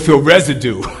still feel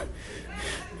residue.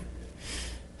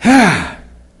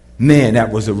 Man,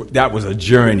 that was a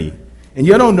journey. And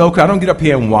you don't know, because I don't get up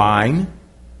here and whine,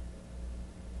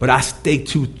 but I stay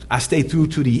through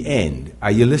to the end.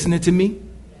 Are you listening to me?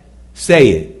 Say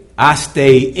it. I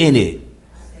stay in it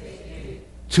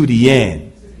to the end.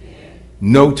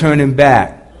 No turning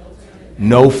back.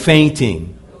 No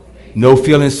fainting. No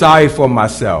feeling sorry for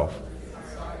myself.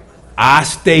 I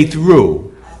stay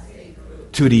through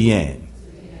to the end.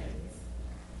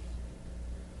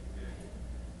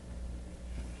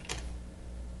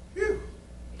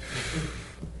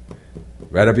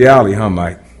 Right up your alley, huh,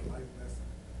 Mike?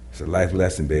 It's a life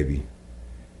lesson, baby.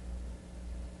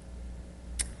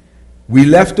 We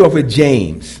left off with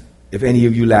James. If any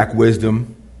of you lack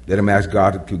wisdom, let him ask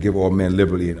God to give all men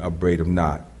liberally and upbraid him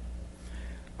not.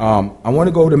 I want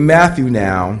to go to Matthew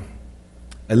now,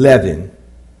 11,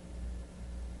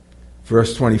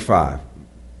 verse 25.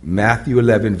 Matthew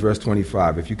 11, verse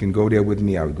 25. If you can go there with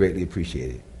me, I would greatly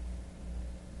appreciate it.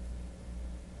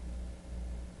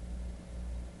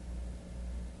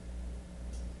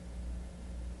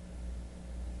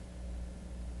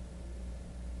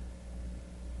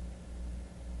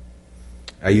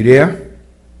 Are you there?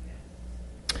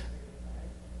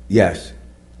 Yes,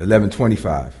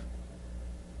 11:25.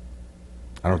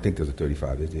 I don't think there's a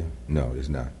 35, is there? No, there's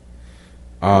not.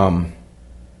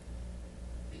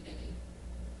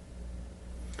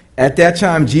 At that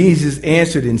time, Jesus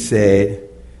answered and said,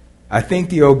 I thank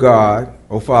thee, O God,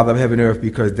 O Father of heaven and earth,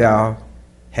 because thou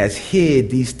hast hid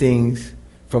these things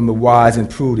from the wise and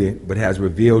prudent, but hast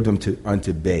revealed them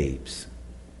unto babes.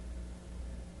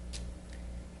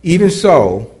 Even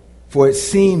so, for it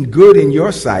seemed good in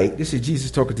your sight, this is Jesus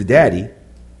talking to Daddy,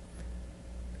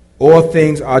 all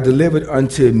things are delivered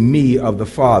unto me of the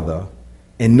Father,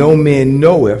 and no man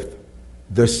knoweth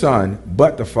the Son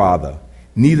but the Father,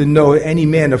 neither knoweth any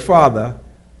man the Father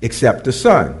except the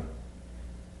Son.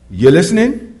 You're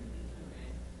listening?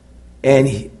 And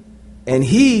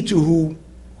he to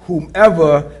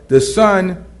whomever the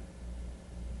Son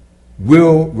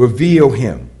will reveal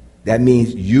him. That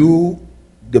means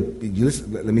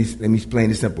let me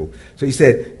explain it simple. So he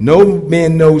said, no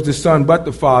man knows the Son but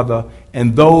the Father,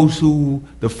 and those who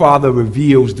the Father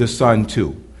reveals the Son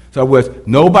to. So in other words,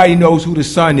 nobody knows who the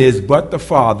Son is but the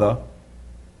Father,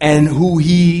 and who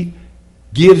he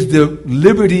gives the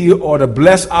liberty or the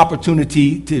blessed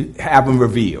opportunity to have him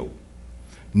revealed.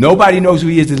 Nobody knows who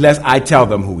he is unless I tell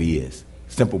them who he is.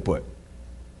 Simple put.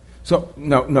 So,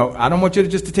 no, I don't want you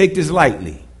to take this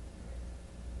lightly.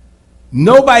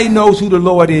 Nobody knows who the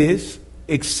Lord is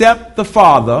except the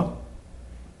Father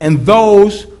and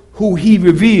those who he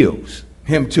reveals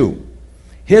him to.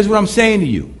 Here's what I'm saying to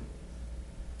you.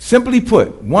 Simply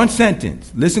put, one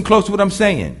sentence. Listen close to what I'm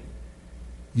saying.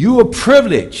 You are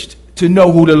privileged to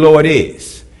know who the Lord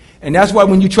is. And that's why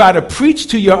when you try to preach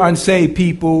to your unsaved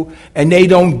people and they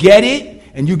don't get it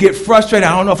and you get frustrated,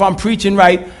 I don't know if I'm preaching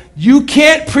right, you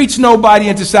can't preach nobody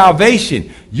into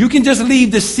salvation. You can just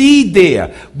leave the seed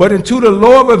there. But until the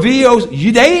Lord reveals,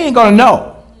 they ain't going to know.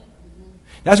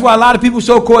 That's why a lot of people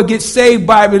so-called get saved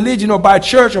by religion or by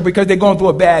church or because they're going through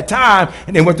a bad time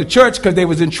and they went to church because they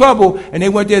was in trouble and they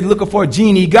went there looking for a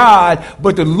genie God,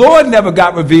 but the Lord never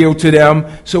got revealed to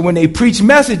them. So when they preach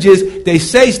messages, they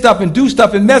say stuff and do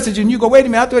stuff in message and you go, wait a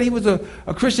minute, I thought he was a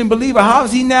Christian believer. How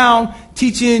is he now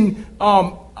teaching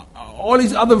all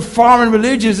these other foreign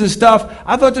religions and stuff?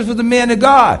 I thought this was the man of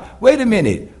God. Wait a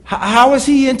minute. How is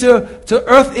he into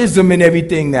earthism and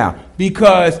everything now?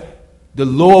 Because the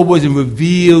Lord wasn't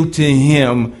revealed to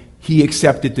him. He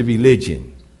accepted the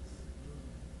religion.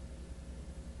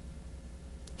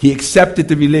 He accepted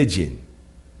the religion.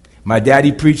 My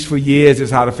daddy preached for years.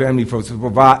 That's how the family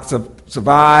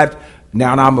survived.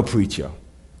 Now I'm a preacher.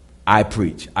 I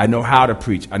preach. I know how to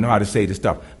preach. I know how to say the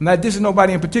stuff. I'm not dissing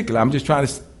nobody in particular. I'm just trying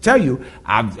to tell you,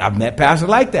 I've met pastors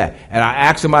like that. And I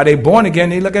ask them, are they born again?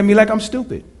 They look at me like I'm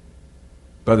stupid.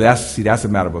 Brother, that's a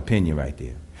matter of opinion right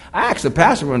there. I asked a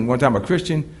pastor one time, a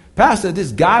Christian pastor,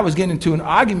 this guy was getting into an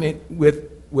argument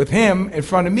with him in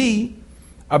front of me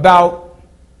about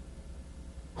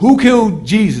who killed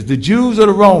Jesus, the Jews or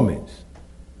the Romans.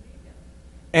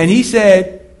 And he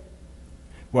said,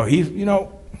 well,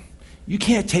 you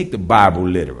can't take the Bible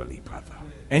literally, brother.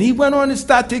 And he went on and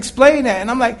started to explain that. And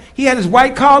I'm like, he had his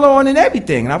white collar on and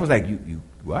everything. And I was like, you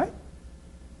what?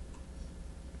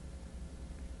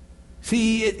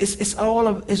 See, it's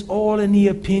all in the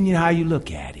opinion how you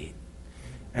look at it.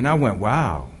 And I went,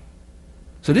 wow.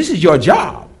 So this is your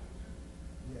job.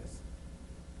 Yes.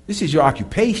 This is your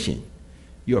occupation.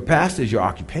 You're a pastor is your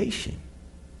occupation.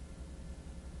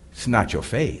 It's not your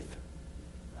faith.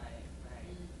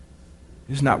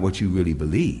 It's not what you really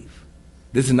believe.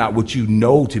 This is not what you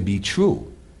know to be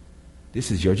true.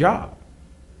 This is your job.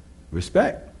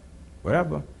 Respect.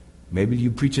 Whatever. Maybe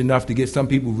you preach enough to get some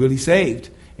people really saved.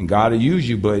 And God will use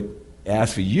you, but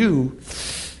as for you,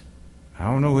 I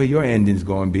don't know where your ending's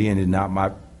going to be, and it's not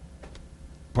my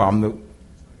problem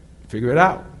to figure it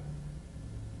out.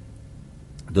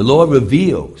 The Lord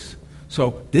reveals.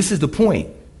 So this is the point.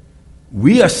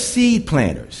 We are seed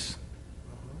planters.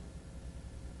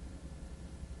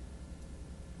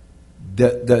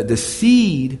 The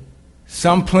seed,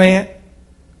 some plant,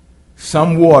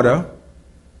 some water.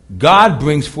 God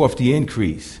brings forth the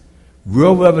increase.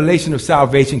 Real revelation of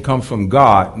salvation comes from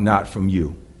God, not from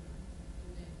you.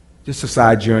 Just a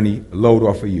side journey, a load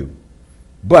off of you.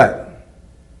 But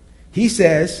he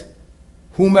says,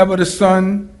 whosoever the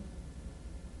Son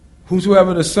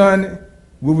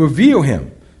will reveal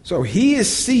him. So he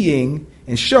is seeing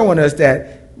and showing us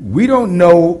that we don't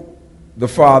know the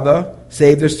Father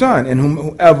save the Son, and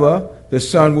whomever the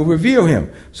Son will reveal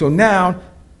him. So now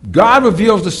God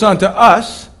reveals the Son to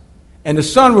us, and the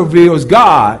Son reveals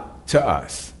God to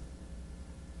us.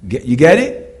 You get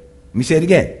it? Let me say it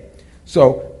again.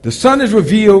 So the Son is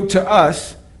revealed to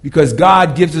us because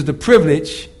God gives us the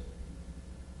privilege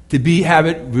have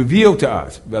it revealed to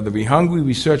us, whether we're hungry,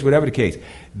 we search, whatever the case.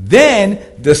 Then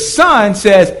the Son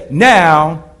says,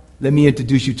 now let me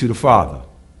introduce you to the Father.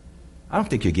 I don't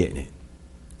think you're getting it.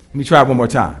 Let me try it one more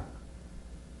time.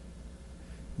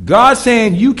 God's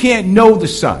saying you can't know the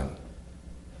Son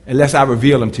unless I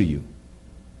reveal him to you.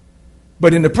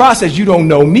 But in the process, you don't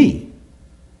know me.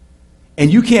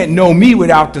 And you can't know me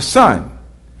without the Son.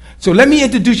 So let me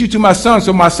introduce you to my Son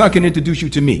so my Son can introduce you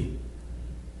to me.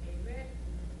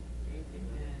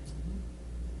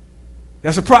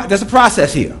 That's a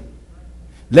process here.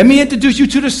 Let me introduce you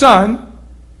to the Son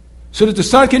so that the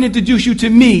Son can introduce you to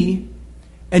me,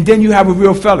 and then you have a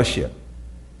real fellowship.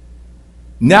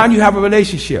 Now you have a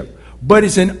relationship. But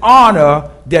it's an honor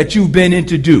that you've been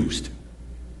introduced.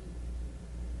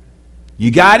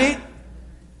 You got it?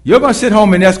 You're going to sit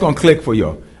home and that's going to click for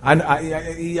you. Some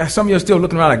of you are still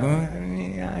looking around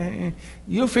like,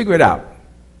 you'll figure it out.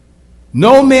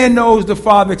 No man knows the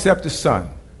Father except the Son,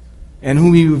 and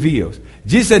whom he reveals.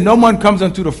 Jesus said, no one comes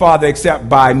unto the Father except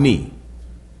by me.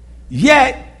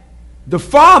 Yet, the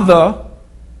Father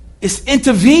is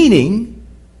intervening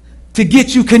to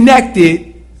get you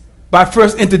connected by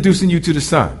first introducing you to the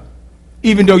Son,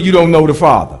 even though you don't know the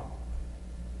Father.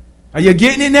 Are you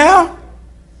getting it now?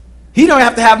 He don't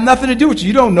have to have nothing to do with you.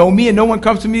 You don't know me, and no one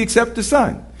comes to me except the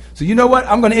Son. So you know what?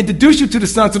 I'm going to introduce you to the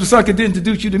Son so the Son can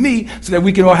introduce you to me so that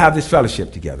we can all have this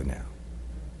fellowship together now.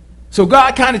 So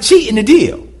God kind of cheating the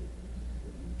deal.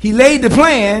 He laid the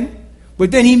plan,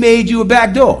 but then he made you a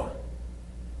back door.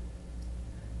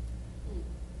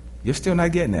 You're still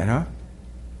not getting that, huh?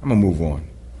 I'm going to move on.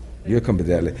 You'll come to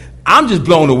that later. I'm just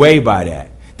blown away by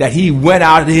that he went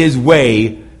out of his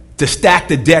way to stack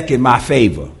the deck in my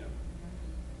favor.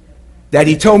 That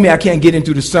he told me I can't get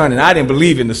into the Son, and I didn't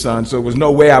believe in the Son, so there was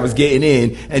no way I was getting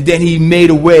in. And then he made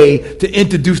a way to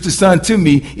introduce the Son to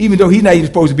me, even though he's not even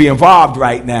supposed to be involved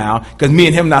right now, because me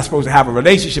and him not supposed to have a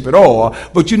relationship at all.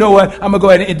 But you know what? I'm going to go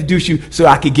ahead and introduce you so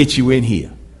I can get you in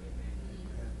here.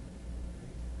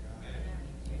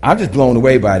 I'm just blown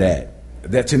away by that.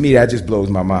 That to me, that just blows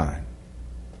my mind.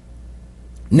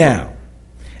 Now,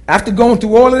 after going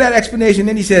through all of that explanation,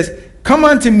 then he says, come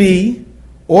unto me,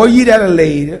 all ye that are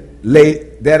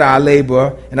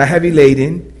labor and are heavy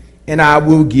laden, and I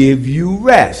will give you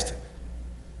rest.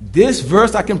 This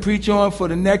verse I can preach on for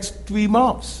the next 3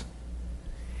 months.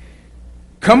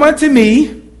 Come unto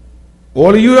me,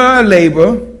 all of you that are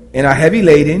labor and are heavy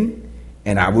laden,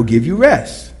 and I will give you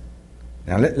rest.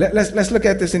 Now let's look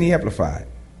at this in the Amplified.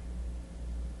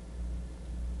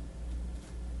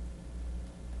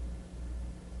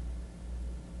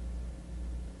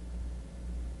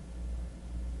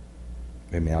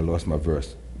 Wait a minute, I lost my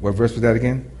verse. What verse was that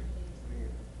again?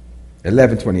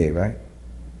 11:28, right?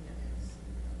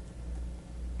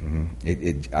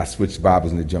 I switched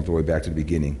Bibles and it jumped all the way back to the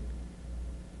beginning.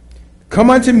 Come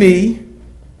unto me,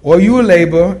 all you are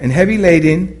labor and heavy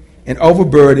laden and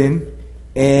overburdened,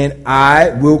 and I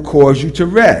will cause you to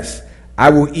rest. I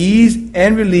will ease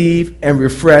and relieve and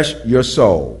refresh your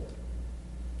soul.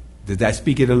 Does that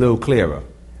speak it a little clearer?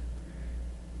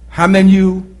 How many of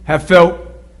you have felt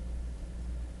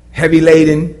heavy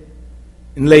laden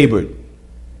and labored?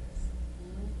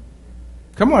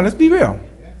 Come on, let's be real.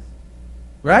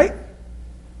 Right?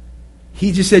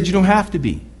 He just said you don't have to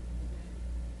be.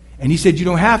 And he said you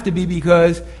don't have to be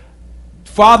because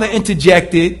Father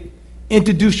interjected,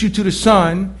 introduced you to the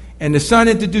Son, and the Son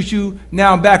introduced you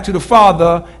now back to the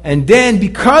Father, and then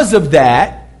because of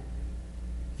that,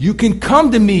 you can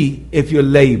come to me if you're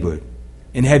labored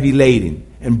and heavy laden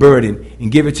and burden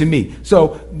and give it to me.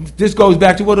 So this goes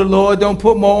back to what the Lord don't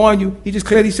put more on you. He just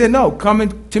clearly said, no,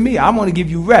 come to me. I want to give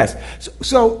you rest.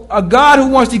 So a God who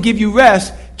wants to give you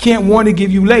rest can't want to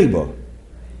give you labor.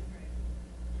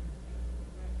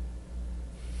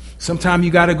 Sometimes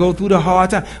you got to go through the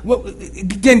hard time. Well,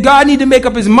 then God need to make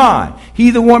up his mind. He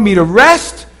either want me to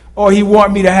rest or he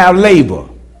want me to have labor.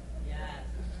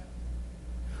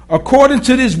 According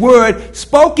to this word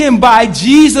spoken by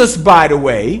Jesus, by the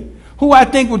way, who I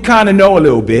think would kind of know a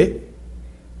little bit,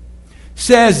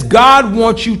 says God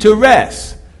wants you to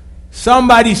rest.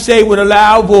 Somebody say with a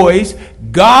loud voice,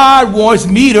 God wants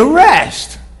me to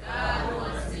rest. God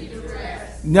wants me to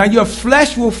rest. Now your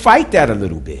flesh will fight that a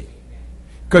little bit.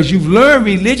 Because you've learned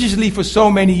religiously for so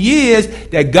many years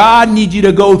that God needs you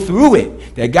to go through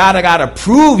it. That God got to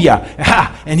prove you.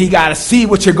 And he got to see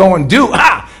what you're going to do.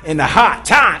 In the hard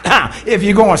time, if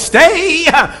you're going to stay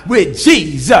with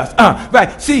Jesus.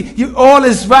 Right. See, all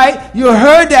is right. You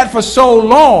heard that for so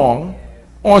long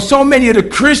on so many of the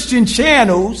Christian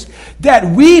channels that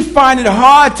we find it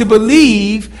hard to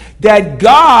believe that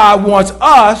God wants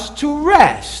us to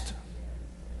rest.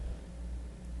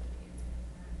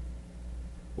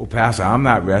 Well, Pastor, I'm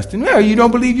not resting. Well, you don't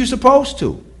believe you're supposed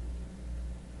to.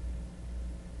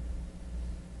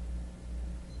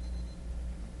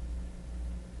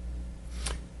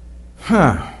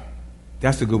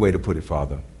 That's a good way to put it,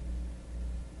 Father.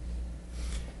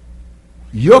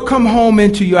 You'll come home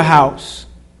into your house,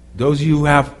 those of you who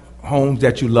have homes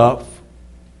that you love,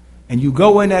 and you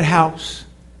go in that house,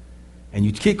 and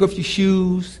you kick off your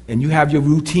shoes, and you have your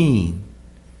routine.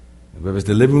 Whether it's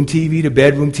the living room TV, the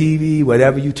bedroom TV,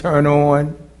 whatever you turn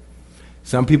on.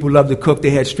 Some people love to cook. They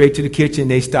head straight to the kitchen.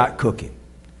 They start cooking.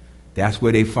 That's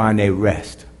where they find their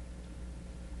rest.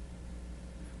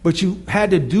 But you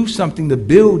had to do something to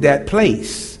build that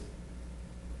place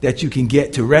that you can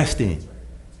get to rest in.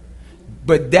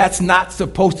 But that's not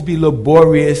supposed to be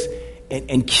laborious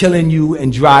and killing you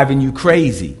and driving you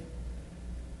crazy.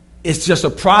 It's just a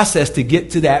process to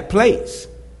get to that place.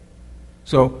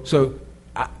 So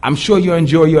I'm sure you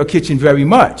enjoy your kitchen very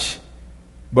much.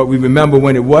 But we remember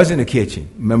when it wasn't a kitchen.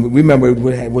 Remember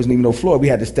it wasn't even no floor. We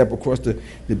had to step across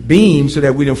the beam so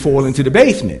that we didn't fall into the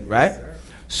basement, right?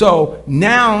 So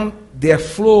now there are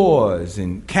floors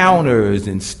and counters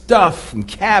and stuff and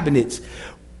cabinets.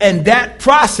 And that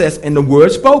process and the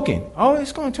word spoken. Oh,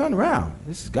 it's going to turn around.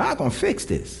 This is God going to fix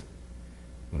this.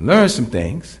 We'll learn some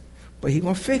things, but He's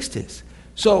going to fix this.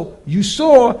 So you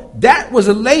saw that was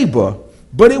a labor,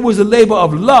 but it was a labor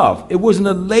of love. It wasn't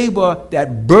a labor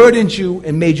that burdened you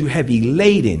and made you heavy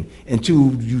laden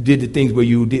until you did the things where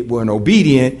you weren't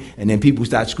obedient, and then people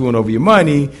start screwing over your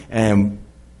money, and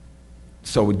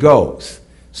so it goes.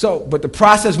 So, but the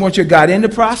process, once you got in the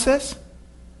process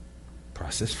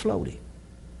floated.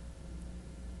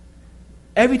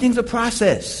 Everything's a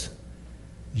process.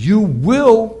 You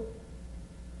will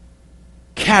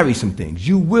carry some things.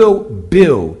 You will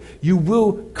build. You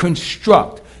will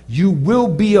construct. You will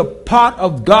be a part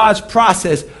of God's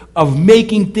process of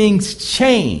making things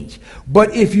change.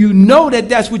 But if you know that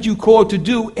that's what you're called to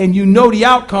do and you know the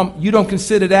outcome, you don't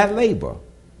consider that labor.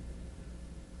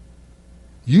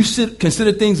 You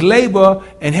consider things labor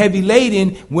and heavy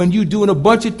laden when you're doing a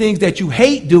bunch of things that you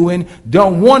hate doing,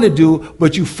 don't want to do,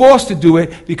 but you're forced to do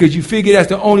it because you figure that's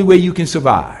the only way you can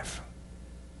survive.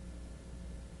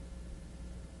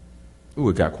 Ooh,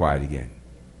 it got quiet again.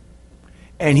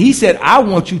 And He said, I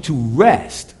want you to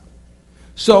rest.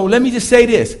 So let me just say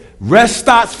this. Rest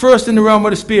starts first in the realm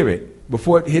of the spirit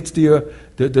before it hits the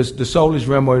soulish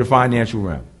realm or the financial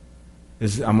realm.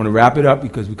 I'm going to wrap it up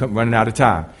because we're running out of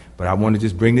time. But I want to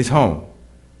just bring this home.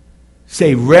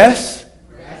 Say, rest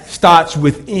starts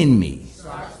within me.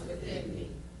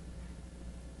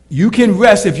 You can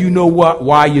rest if you know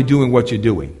why you're doing what you're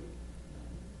doing.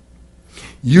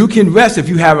 You can rest if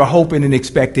you have a hope and an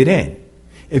expected end.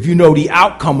 If you know the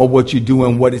outcome of what you're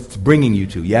doing, what it's bringing you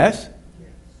to. Yes?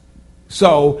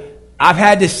 So I've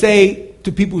had to say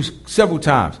to people several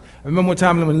times. I remember one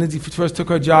time when Lindsay first took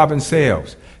her job in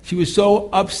sales. She was so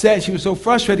upset. She was so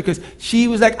frustrated because she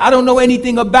was like, I don't know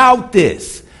anything about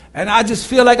this. And I just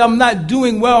feel like I'm not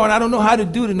doing well and I don't know how to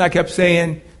do it. And I kept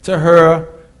saying to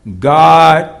her,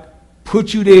 God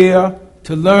put you there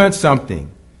to learn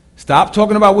something. Stop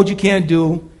talking about what you can't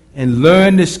do and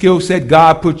learn the skill set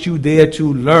God put you there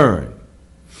to learn.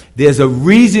 There's a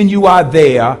reason you are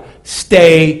there.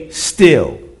 Stay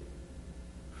still.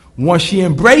 Once she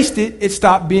embraced it, it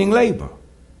stopped being labor.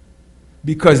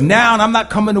 Because now I'm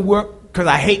not coming to work because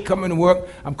I hate coming to work.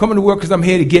 I'm coming to work because I'm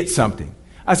here to get something.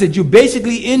 I said, you're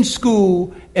basically in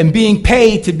school and being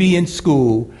paid to be in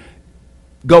school.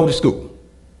 Go to school.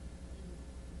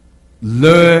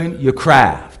 Learn your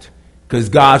craft because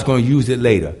God's going to use it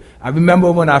later. I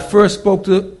remember when I first spoke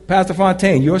to Pastor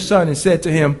Fontaine, your son, and said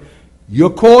to him,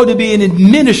 you're called to be an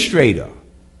administrator.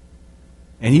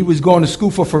 And he was going to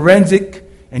school for forensic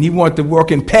and he wanted to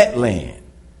work in pet land.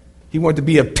 He wanted to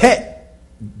be a pet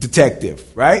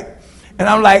detective, right? And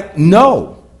I'm like,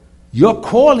 no, your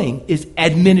calling is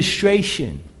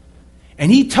administration.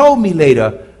 And he told me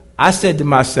later, I said to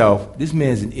myself, this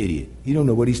man's an idiot. He don't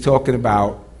know what he's talking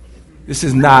about. This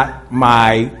is not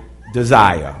my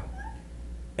desire.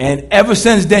 And ever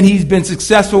since then, he's been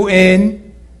successful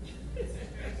in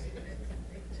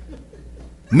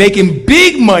making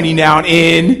big money now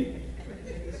in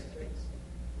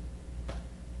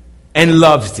and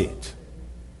loves it.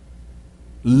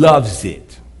 Loves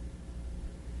it.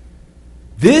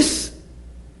 This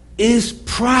is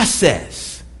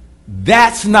process.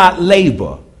 That's not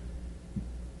labor.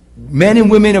 Men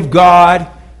and women of God,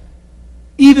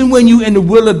 even when you're in the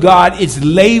will of God, it's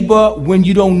labor when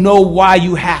you don't know why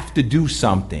you have to do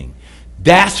something.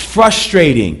 That's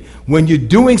frustrating. When you're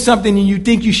doing something and you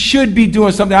think you should be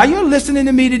doing something. Are you listening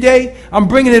to me today? I'm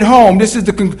bringing it home. This is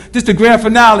the grand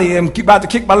finale. I'm about to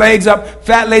kick my legs up.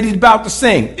 Fat lady's about to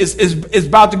sing. It's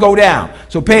about to go down.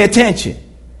 So pay attention.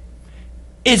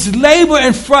 It's labor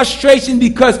and frustration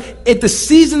because at the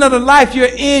season of the life you're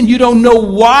in, you don't know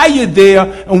why you're there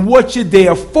and what you're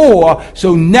there for.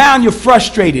 So now you're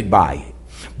frustrated by it.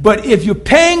 But if you're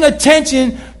paying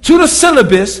attention to the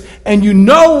syllabus and you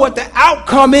know what the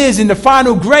outcome is and the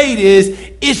final grade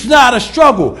is, it's not a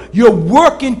struggle. You're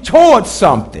working towards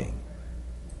something.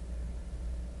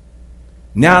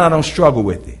 Now I don't struggle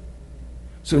with it.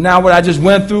 So now what I just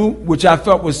went through, which I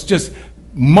felt was just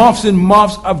months and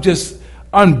months of just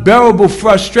unbearable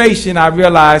frustration, I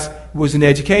realized was an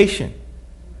education.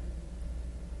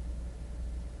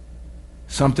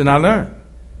 Something I learned.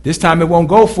 This time it won't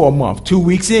go for a month. 2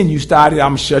 weeks in, you started,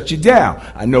 I'm going to shut you down.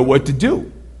 I know what to do.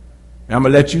 And I'm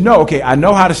going to let you know, okay, I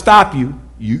know how to stop you.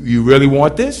 You really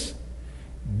want this?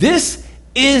 This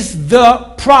is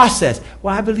the process.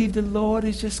 Well, I believe the Lord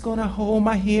is just going to hold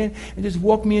my hand and just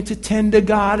walk me into tender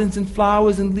gardens and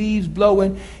flowers and leaves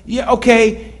blowing. Yeah,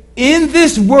 okay. In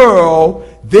this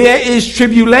world, there is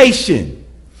tribulation.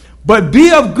 But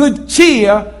be of good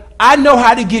cheer. I know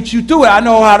how to get you through it. I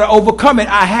know how to overcome it.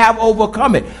 I have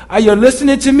overcome it. Are you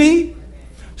listening to me?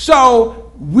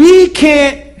 So we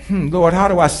can't, Lord, how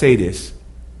do I say this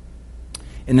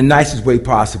in the nicest way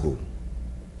possible?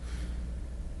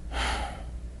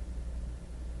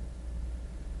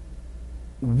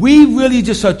 We really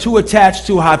just are too attached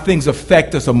to how things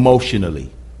affect us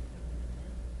emotionally.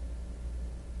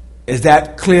 Is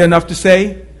that clear enough to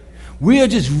say? We are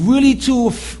just really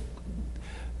too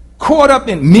caught up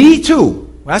in, me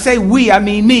too. When I say we, I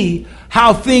mean me,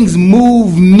 how things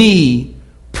move me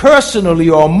personally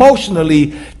or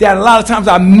emotionally, that a lot of times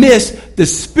I miss the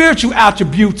spiritual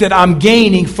attributes that I'm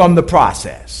gaining from the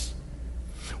process.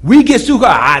 We get too,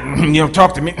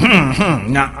 talk to me.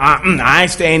 I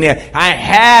ain't staying there. I ain't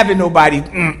having nobody.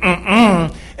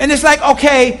 And it's like,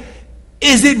 okay,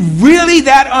 is it really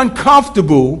that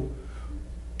uncomfortable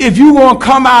if you want to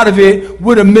come out of it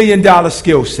with $1 million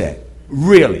skill set?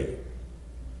 Really?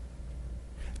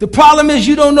 The problem is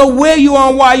you don't know where you are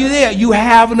and why you're there. You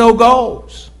have no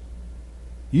goals.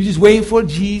 You're just waiting for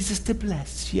Jesus to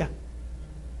bless you.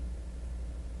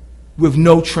 With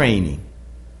no training.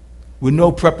 With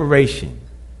no preparation.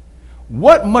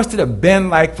 What must it have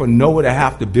been like for Noah to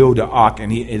have to build an ark,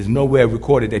 and it is nowhere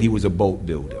recorded that he was a boat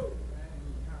builder?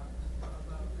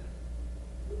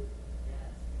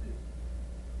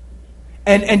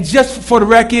 And just for the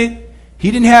record,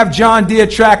 he didn't have John Deere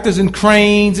tractors and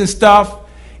cranes and stuff.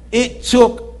 It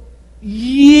took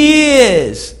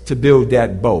years to build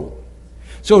that boat.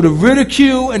 So the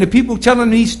ridicule and the people telling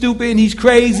him he's stupid and he's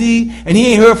crazy and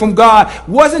he ain't heard from God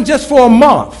wasn't just for a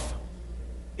month.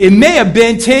 It may have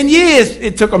been 10 years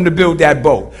it took him to build that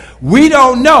boat. We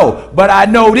don't know, but I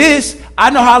know this. I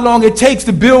know how long it takes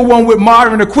to build one with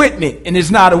modern equipment, and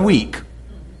it's not a week.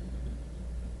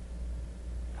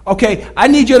 Okay, I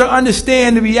need you to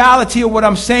understand the reality of what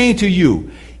I'm saying to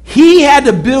you. He had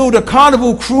to build a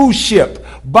Carnival cruise ship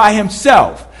by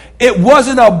himself. It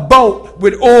wasn't a boat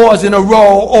with oars in a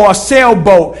row or a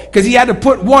sailboat, because he had to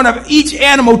put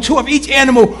two of each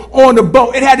animal on the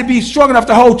boat. It had to be strong enough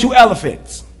to hold 2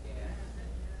 elephants.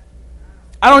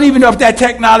 I don't even know if that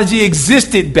technology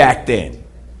existed back then.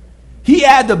 He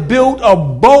had to build a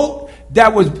boat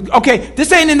that was, okay,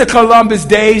 this ain't in the Columbus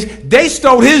days. They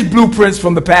stole his blueprints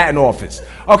from the patent office.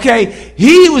 Okay,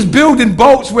 he was building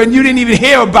boats when you didn't even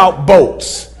hear about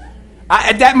boats.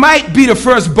 That might be the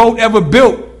first boat ever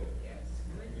built.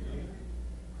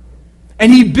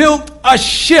 And he built a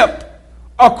ship,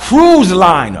 a cruise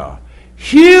liner,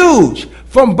 huge,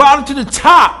 from bottom to the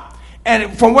top.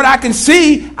 And from what I can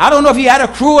see, I don't know if he had a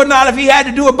crew or not, if he had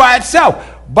to do it by itself.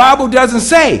 Bible doesn't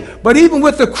say. But even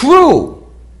with the crew,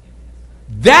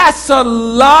 that's a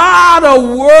lot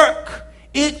of work.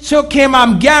 It took him,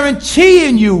 I'm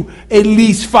guaranteeing you, at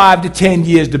least 5 to 10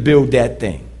 years to build that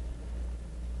thing.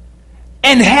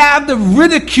 And have the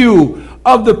ridicule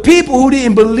of the people who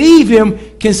didn't believe him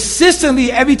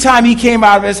consistently every time he came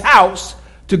out of his house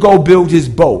to go build his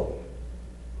boat.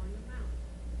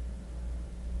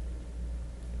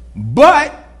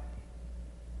 But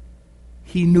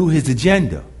he knew his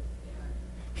agenda.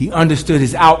 He understood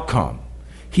his outcome.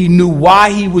 He knew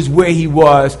why he was where he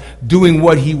was, doing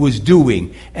what he was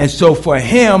doing. And so for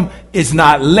him, it's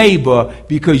not labor,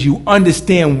 because you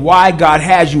understand why God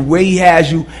has you where he has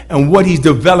you and what he's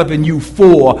developing you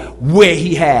for where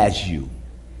he has you.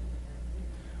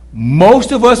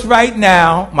 Most of us right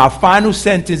now, my final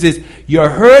sentence is, you're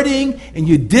hurting and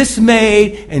you're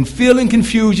dismayed and feeling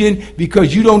confusion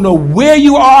because you don't know where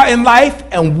you are in life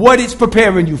and what it's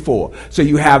preparing you for. So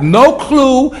you have no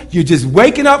clue. You're just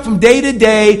waking up from day to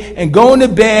day and going to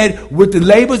bed with the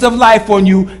labors of life on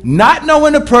you, not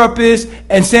knowing the purpose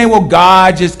and saying, well,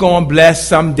 God just going to bless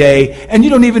someday. And you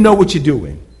don't even know what you're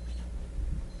doing.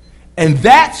 And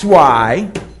that's why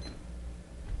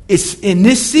it's in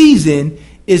this season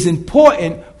is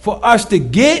important for us to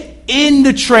get in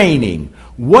the training.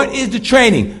 What is the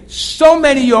training? So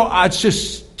many of y'all are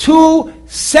just too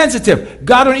sensitive.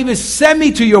 God don't even send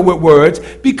me to you with words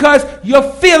because your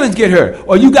feelings get hurt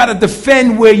or you got to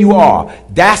defend where you are.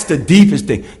 That's the deepest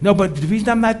thing. No, but the reason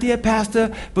I'm not there,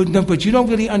 Pastor, but you don't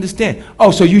really understand.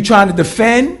 Oh, so you trying to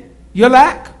defend your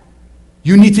lack?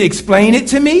 You need to explain it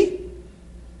to me?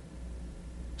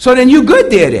 So then you're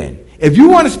good there then. If you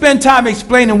want to spend time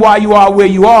explaining why you are where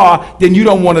you are, then you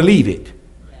don't want to leave it.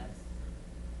 Yes.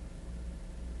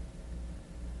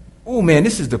 Oh, man,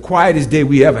 this is the quietest day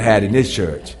we ever had in this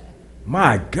church.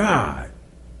 My God.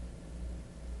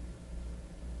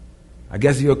 I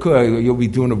guess you'll be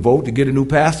doing a vote to get a new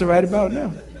pastor right about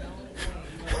now.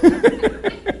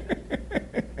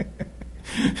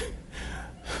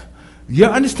 You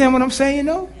understand what I'm saying,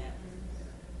 though?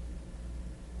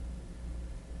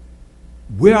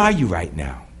 Where are you right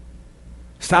now?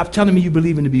 Stop telling me you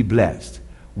believe in to be blessed.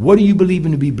 What do you believe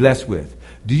in to be blessed with?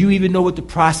 Do you even know what the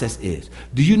process is?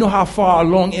 Do you know how far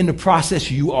along in the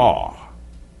process you are?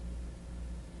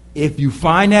 If you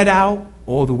find that out,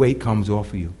 all the weight comes off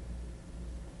of you.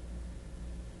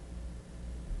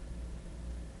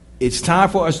 It's time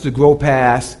for us to grow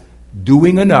past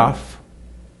doing enough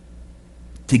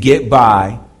to get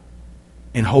by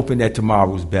and hoping that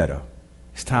tomorrow is better.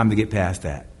 It's time to get past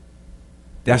that.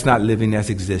 That's not living, that's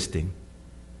existing.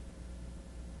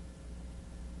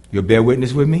 You'll bear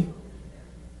witness with me?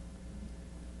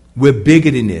 We're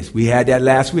bigger than this. We had that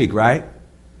last week, right?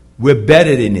 We're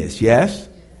better than this, yes?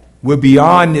 We're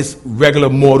beyond this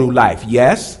regular mortal life,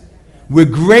 yes? We're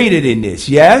greater than this,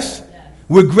 yes?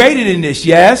 We're greater than this,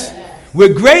 yes?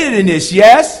 We're greater than this,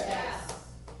 yes?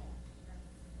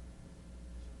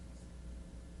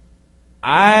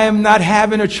 I'm not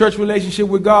having a church relationship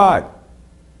with God.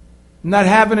 I'm not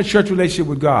having a church relationship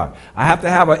with God. I have to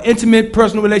have an intimate,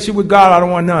 personal relationship with God. I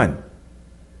don't want none.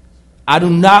 I do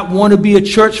not want to be a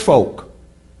church folk.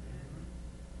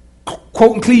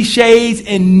 Quoting cliches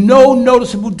and no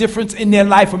noticeable difference in their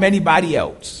life from anybody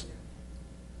else.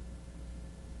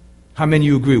 How many of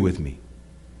you agree with me?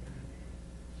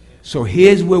 So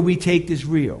here's where we take this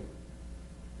real.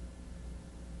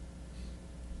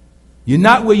 You're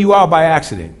not where you are by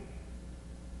accident.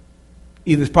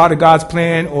 Either it's part of God's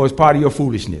plan or it's part of your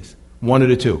foolishness. One of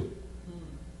the two.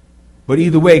 But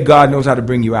either way, God knows how to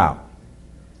bring you out.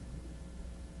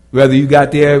 Whether you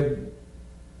got there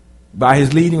by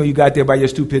his leading or you got there by your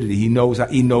stupidity, he knows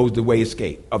the way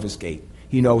of escape.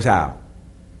 He knows how.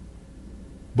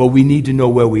 But we need to know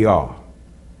where we are.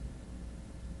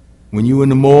 When you're in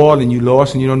the mall and you're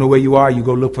lost and you don't know where you are, you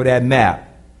go look for that map.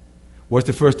 What's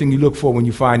the first thing you look for when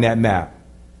you find that map?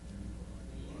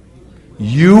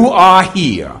 You are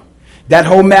here. That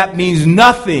whole map means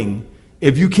nothing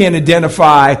if you can't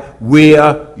identify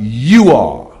where you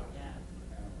are.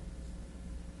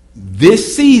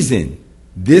 This season,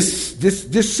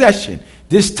 this session,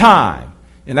 this time,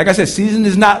 and like I said, season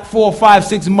is not 4, 5,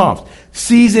 6 months.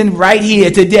 Season right here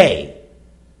today.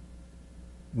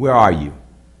 Where are you?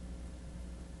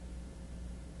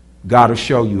 God will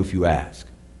show you if you ask.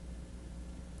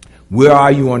 Where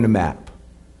are you on the map?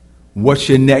 What's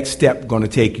your next step going to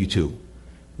take you to?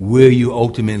 Where are you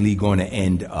ultimately going to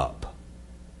end up?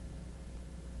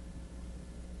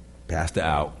 Pastor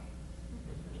out.